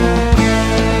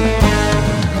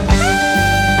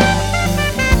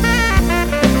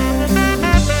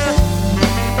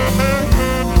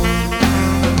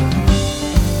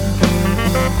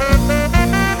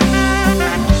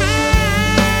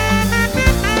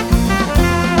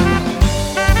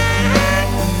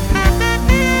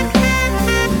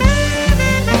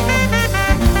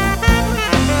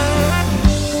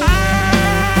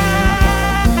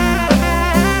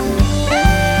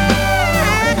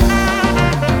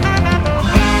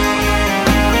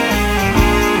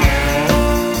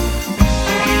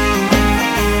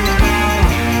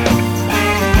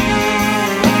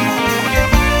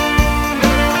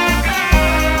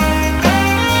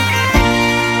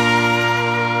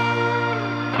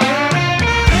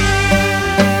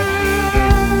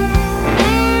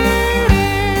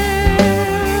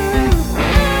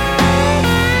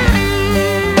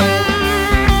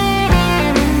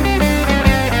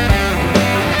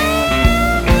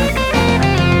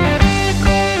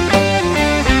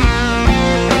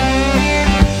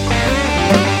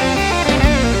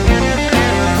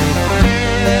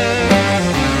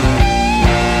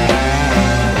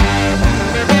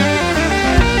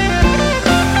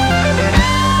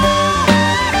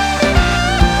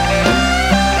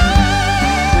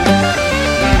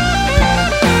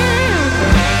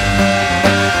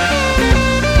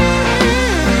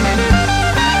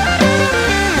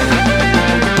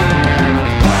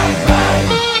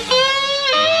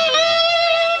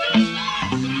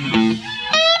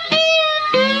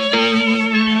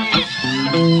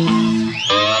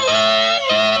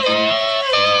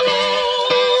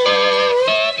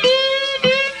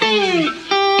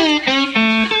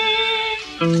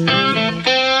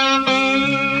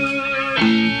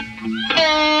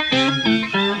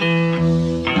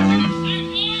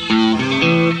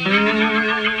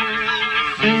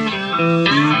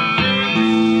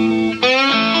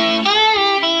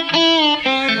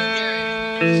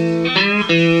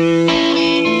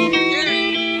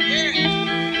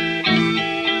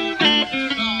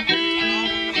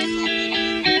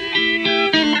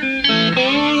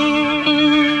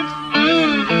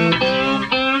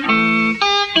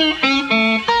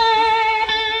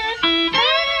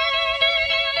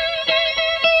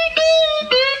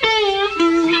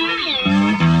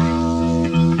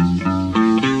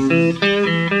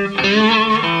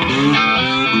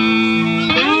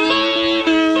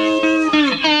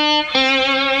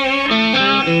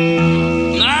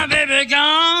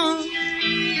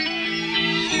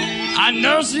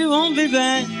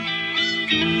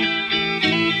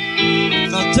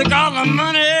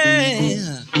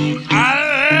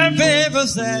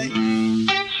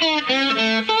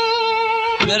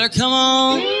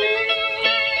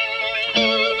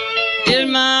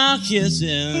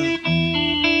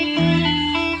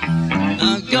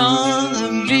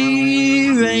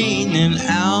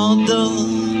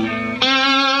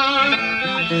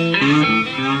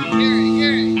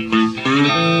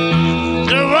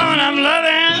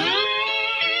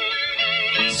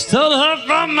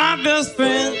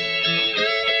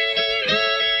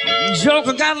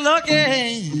 Joker got lucky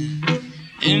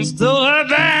and stole her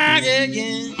back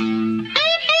again.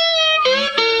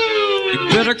 You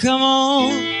better come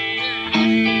on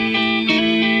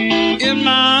in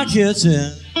my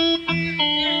kitchen.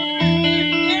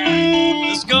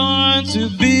 It's going to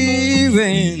be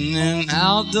raining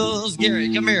outdoors.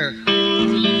 Gary, come here.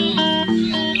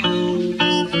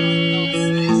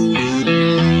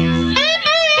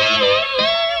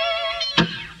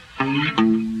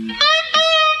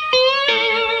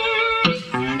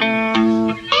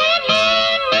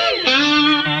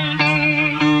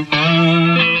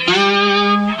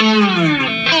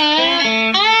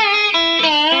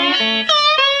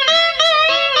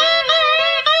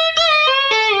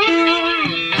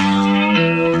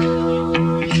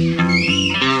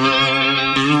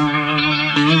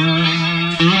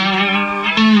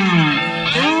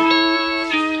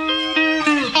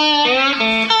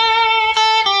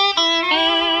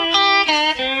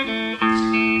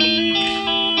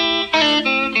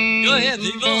 Go ahead,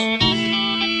 people.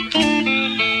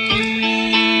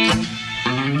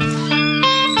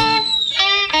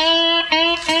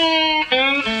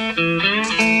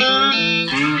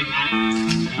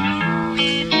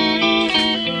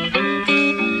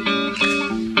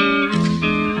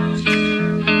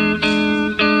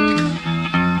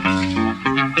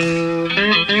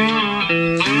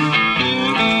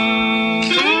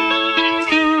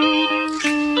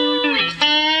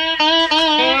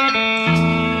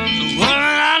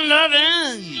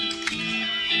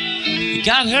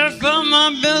 Got her from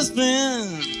my best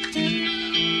friend.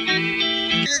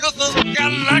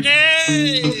 Got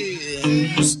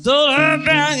lucky. Stole her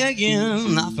back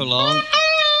again. Not for long.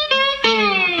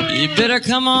 You better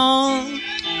come on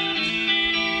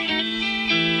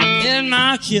in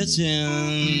my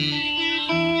kitchen.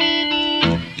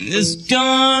 It's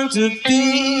going to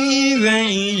be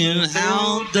raining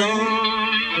outdoors.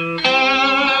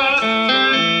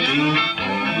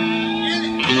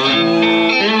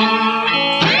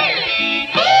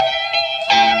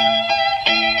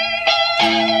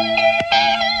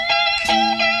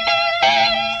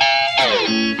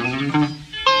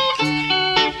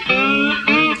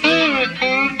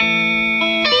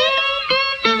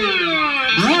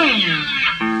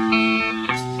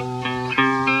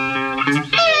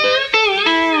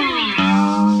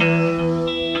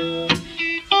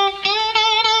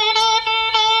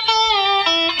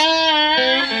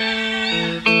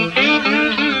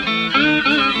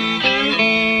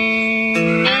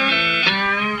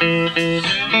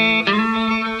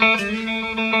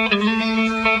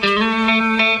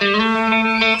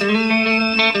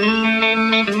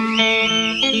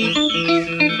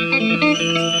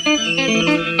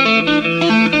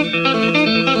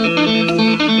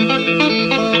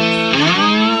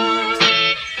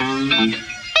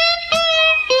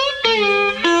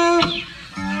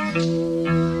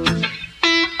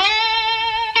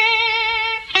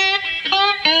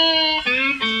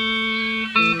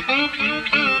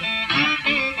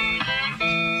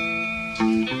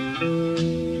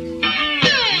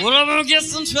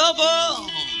 Gets in trouble,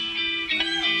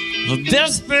 the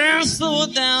best friend slow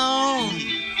down.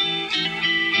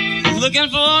 Looking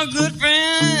for a good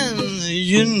friend,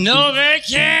 you know they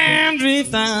can't be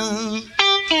found.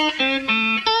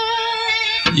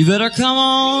 You better come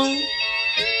on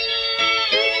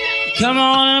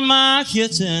in my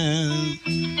kitchen.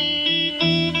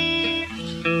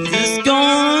 It's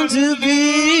going to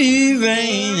be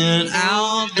raining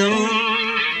outdoors.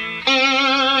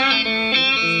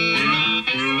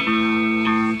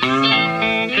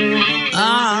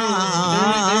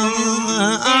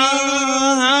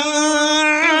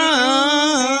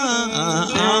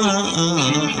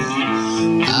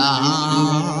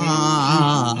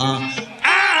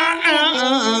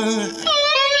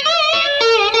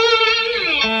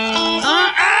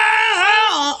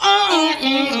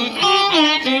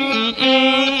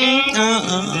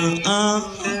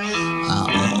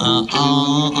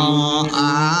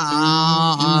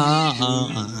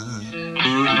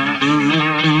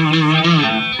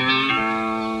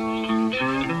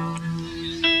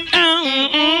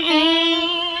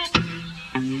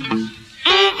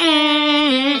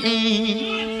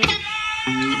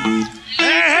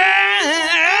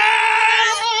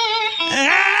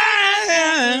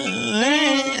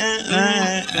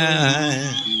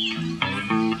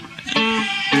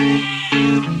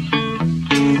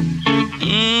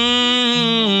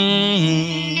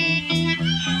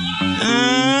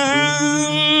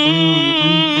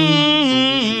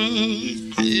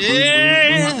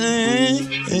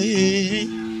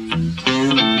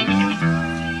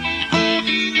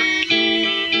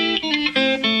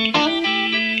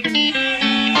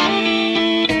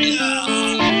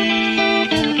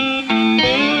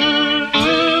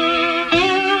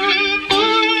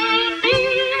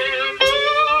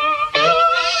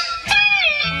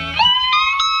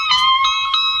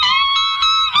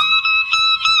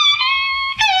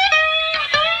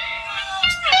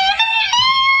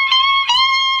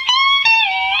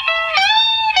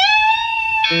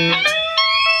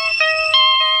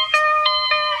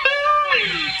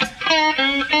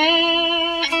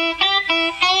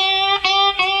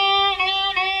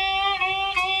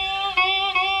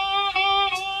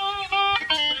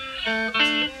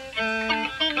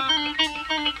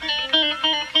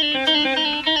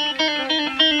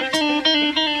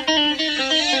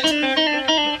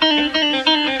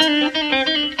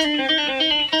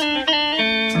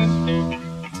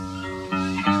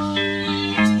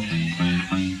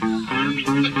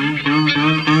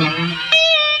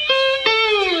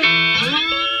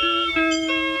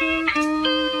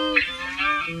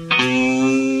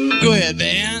 Go ahead,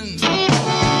 man.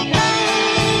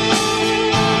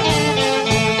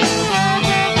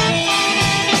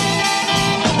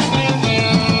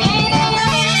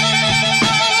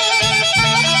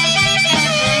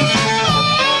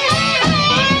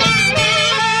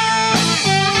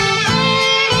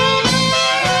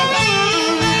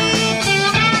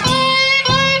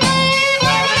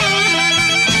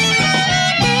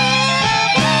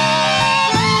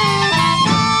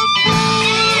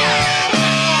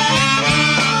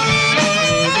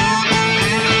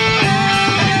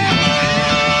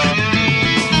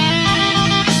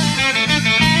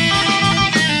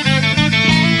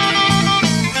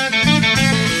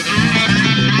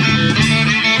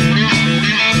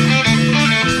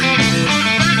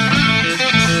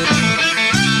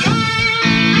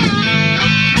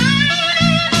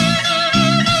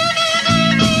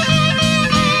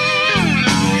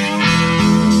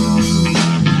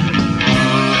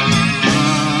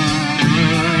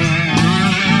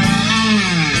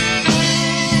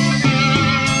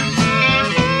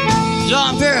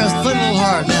 Paris, play a little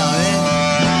hard now, eh?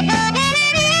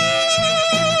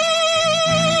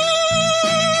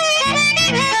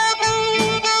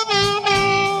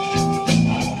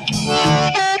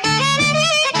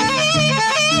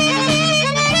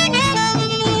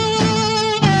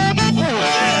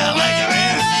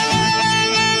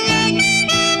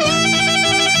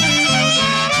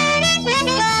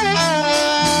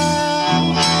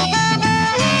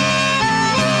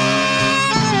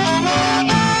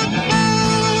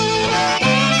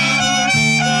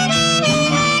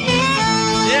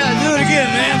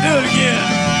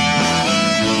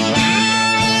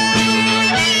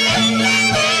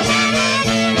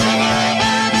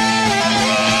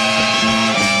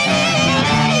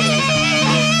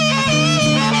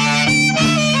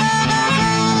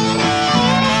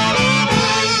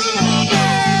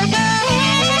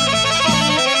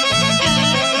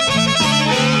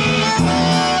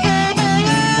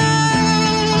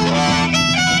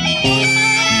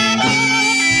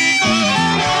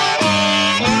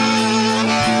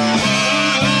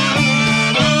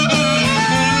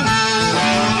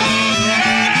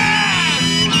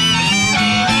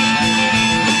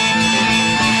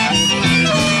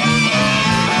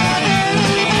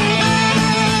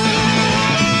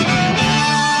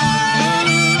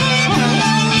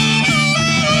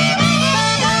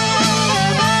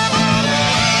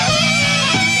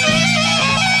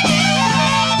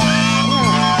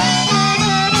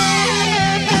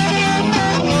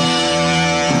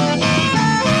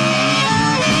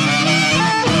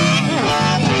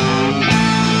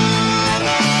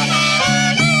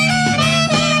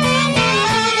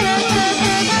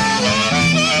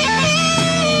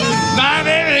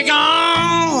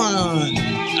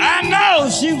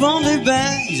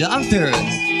 I'm Paris.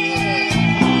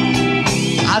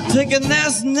 I took a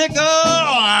nice nickel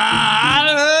out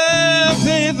of her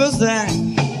paper sack.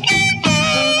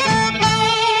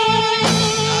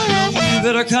 You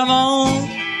better come on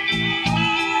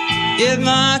in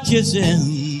my kitchen.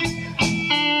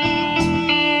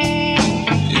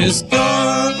 It's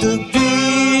going to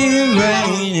be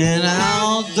raining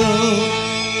outdoors.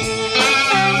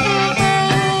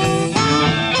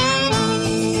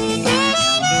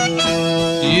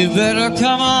 You better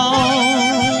come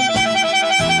on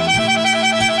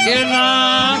in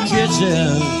my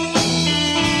kitchen.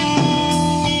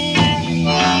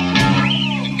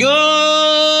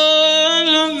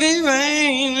 Gonna be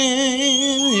raining,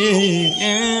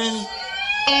 yeah.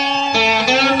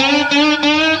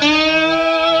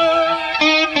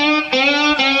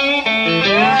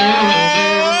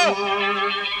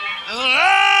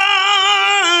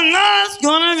 Oh, no, it's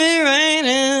gonna be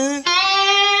raining.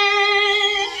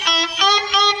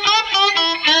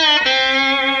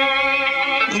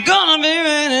 Gonna be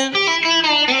raining.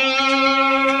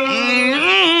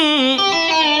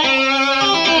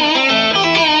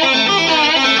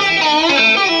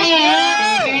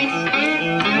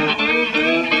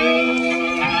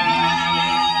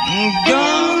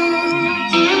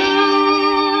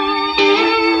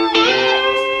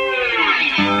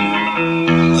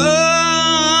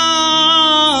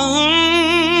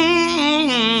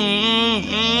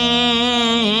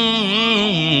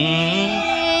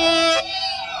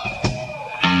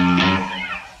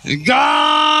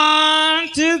 Going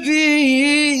to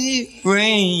be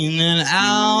raining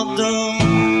outdoors.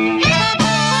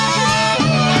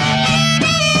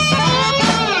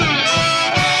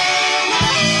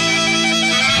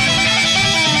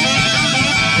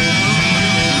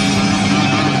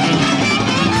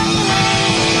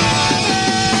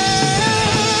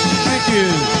 Thank you.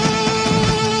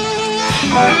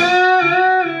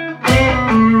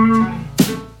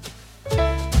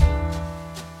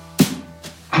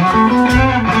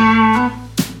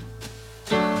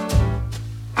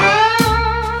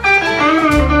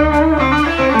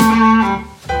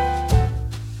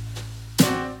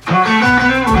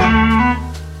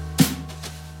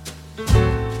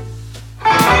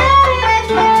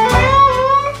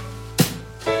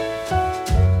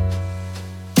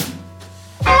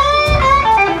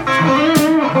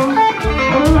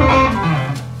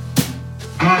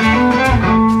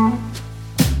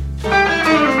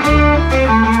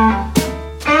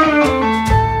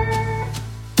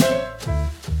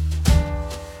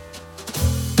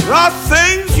 The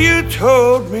things you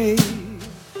told me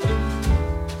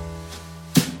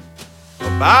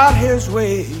about his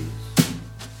ways,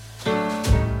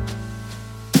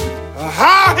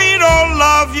 how he don't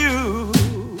love you,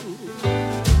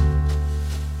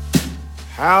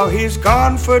 how he's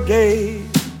gone for days.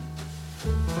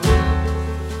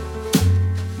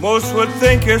 Most would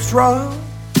think it's wrong,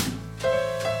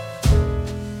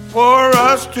 for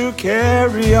us to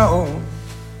carry on.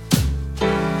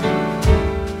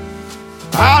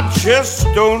 I just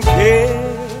don't care.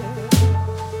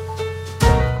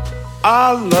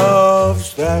 Our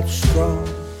love's that strong.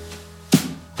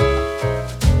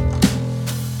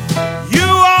 You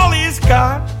all he's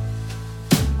got,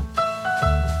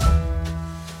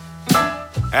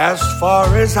 as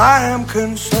far as I am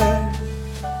concerned.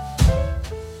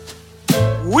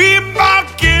 We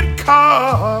might get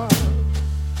caught,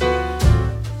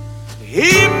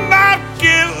 he might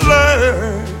get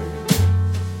learned.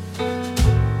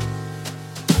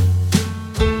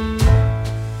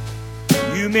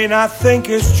 You may not think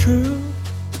it's true,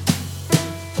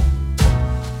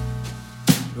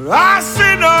 but I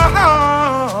see no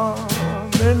harm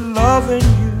in loving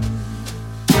you.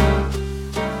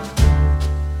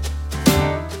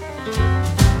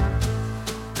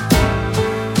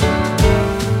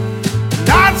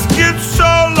 Nights get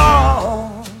so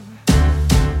long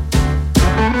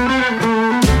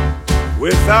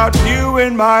without you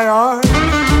in my arms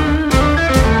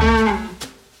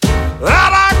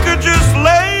that I could just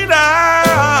lay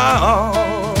down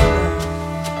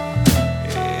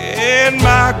in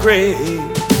my grave.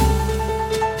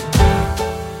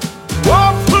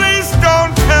 Oh, please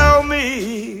don't tell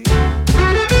me.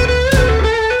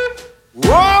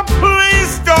 Oh,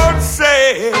 please don't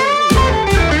say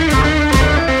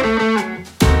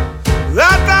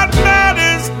that man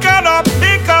is gonna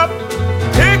pick up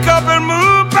and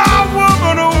move my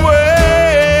woman away.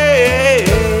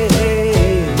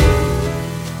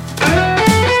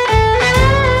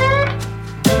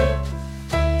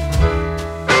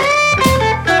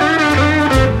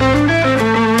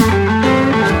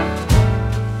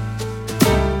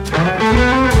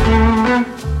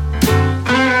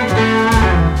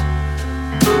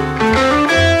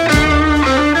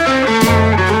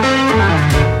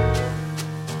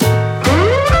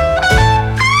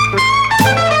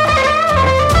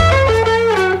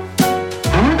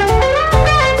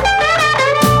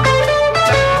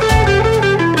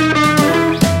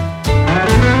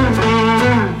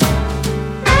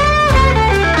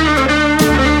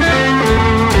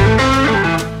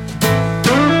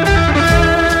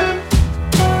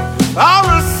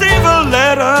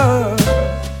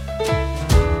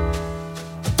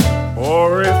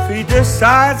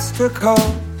 Decides to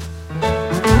call,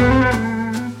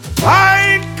 I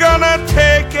ain't gonna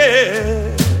take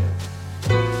it.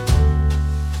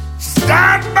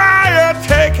 Stand by or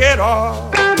take it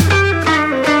all.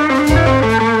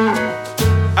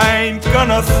 I ain't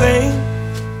gonna think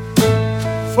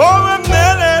for a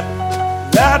minute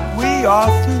that we are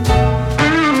through.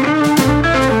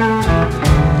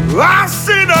 I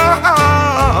see no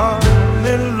harm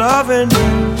in loving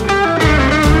you.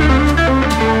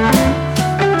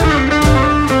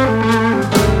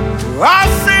 I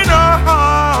see no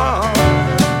harm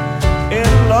in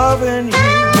loving you.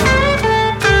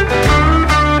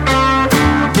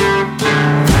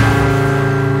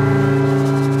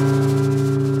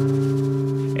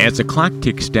 As the clock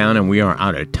ticks down and we are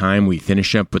out of time, we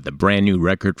finish up with a brand new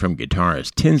record from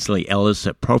guitarist Tinsley Ellis,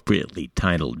 appropriately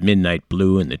titled Midnight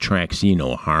Blue, and the track See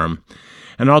No Harm.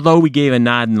 And although we gave a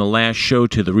nod in the last show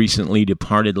to the recently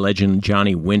departed legend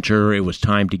Johnny Winter, it was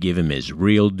time to give him his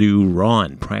real due, raw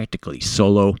and practically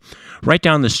solo, right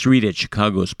down the street at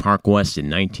Chicago's Park West in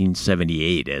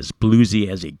 1978, as bluesy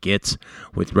as it gets,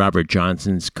 with Robert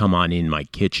Johnson's Come On In My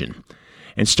Kitchen.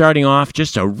 And starting off,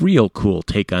 just a real cool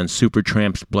take on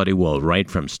Supertramp's Bloody Well Right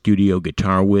from studio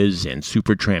guitar whiz and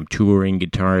Supertramp touring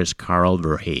guitarist Carl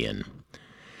Verheyen.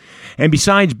 And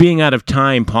besides being out of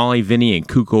time, Paulie, Vinny, and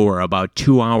Kuko are about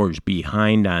 2 hours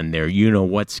behind on their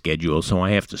you-know-what schedule, so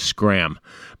I have to scram.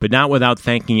 But not without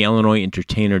thanking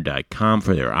IllinoisEntertainer.com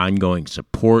for their ongoing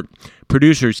support.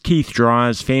 Producers Keith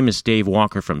Draws, famous Dave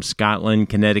Walker from Scotland,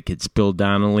 Connecticut's Bill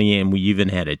Donnelly, and we even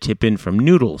had a tip-in from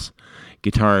Noodles.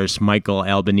 Guitarist Michael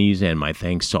Albanese, and my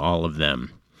thanks to all of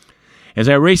them. As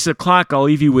I race the clock, I'll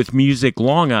leave you with music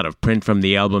long out of print from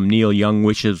the album Neil Young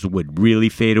wishes would really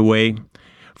fade away.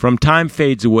 From Time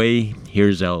Fades Away,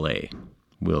 here's L.A.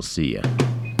 We'll see ya.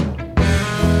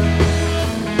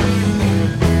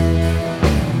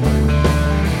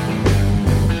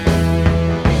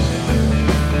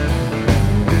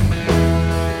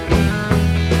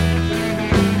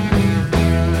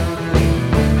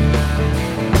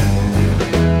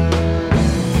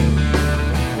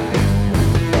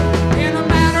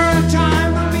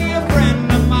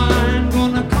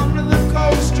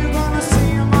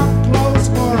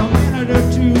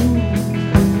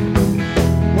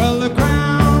 Well, the ground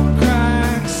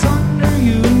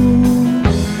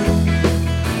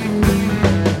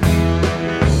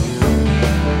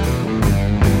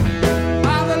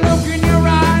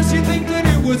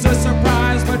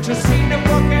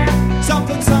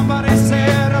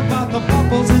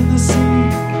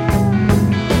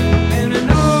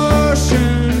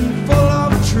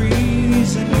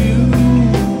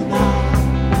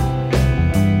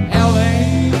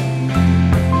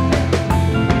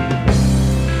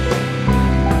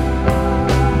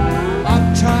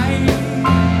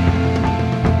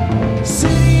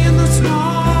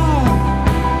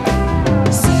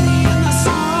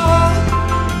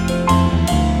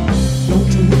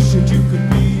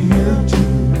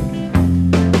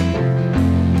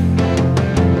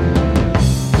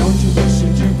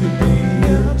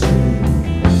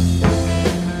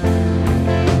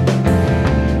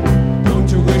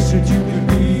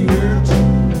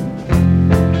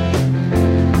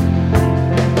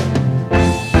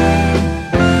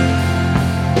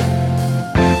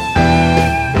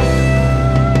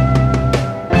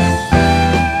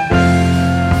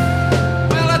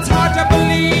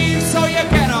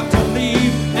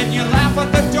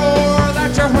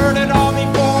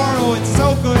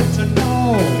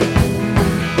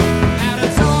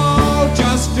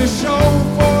to show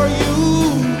for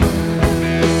you.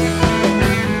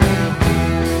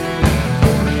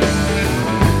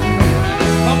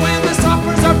 But when the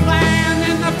suppers are planned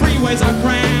and the freeways are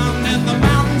crammed and the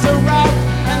mountains are rough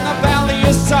and the valley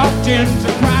is sucked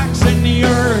into cracks in the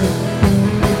earth,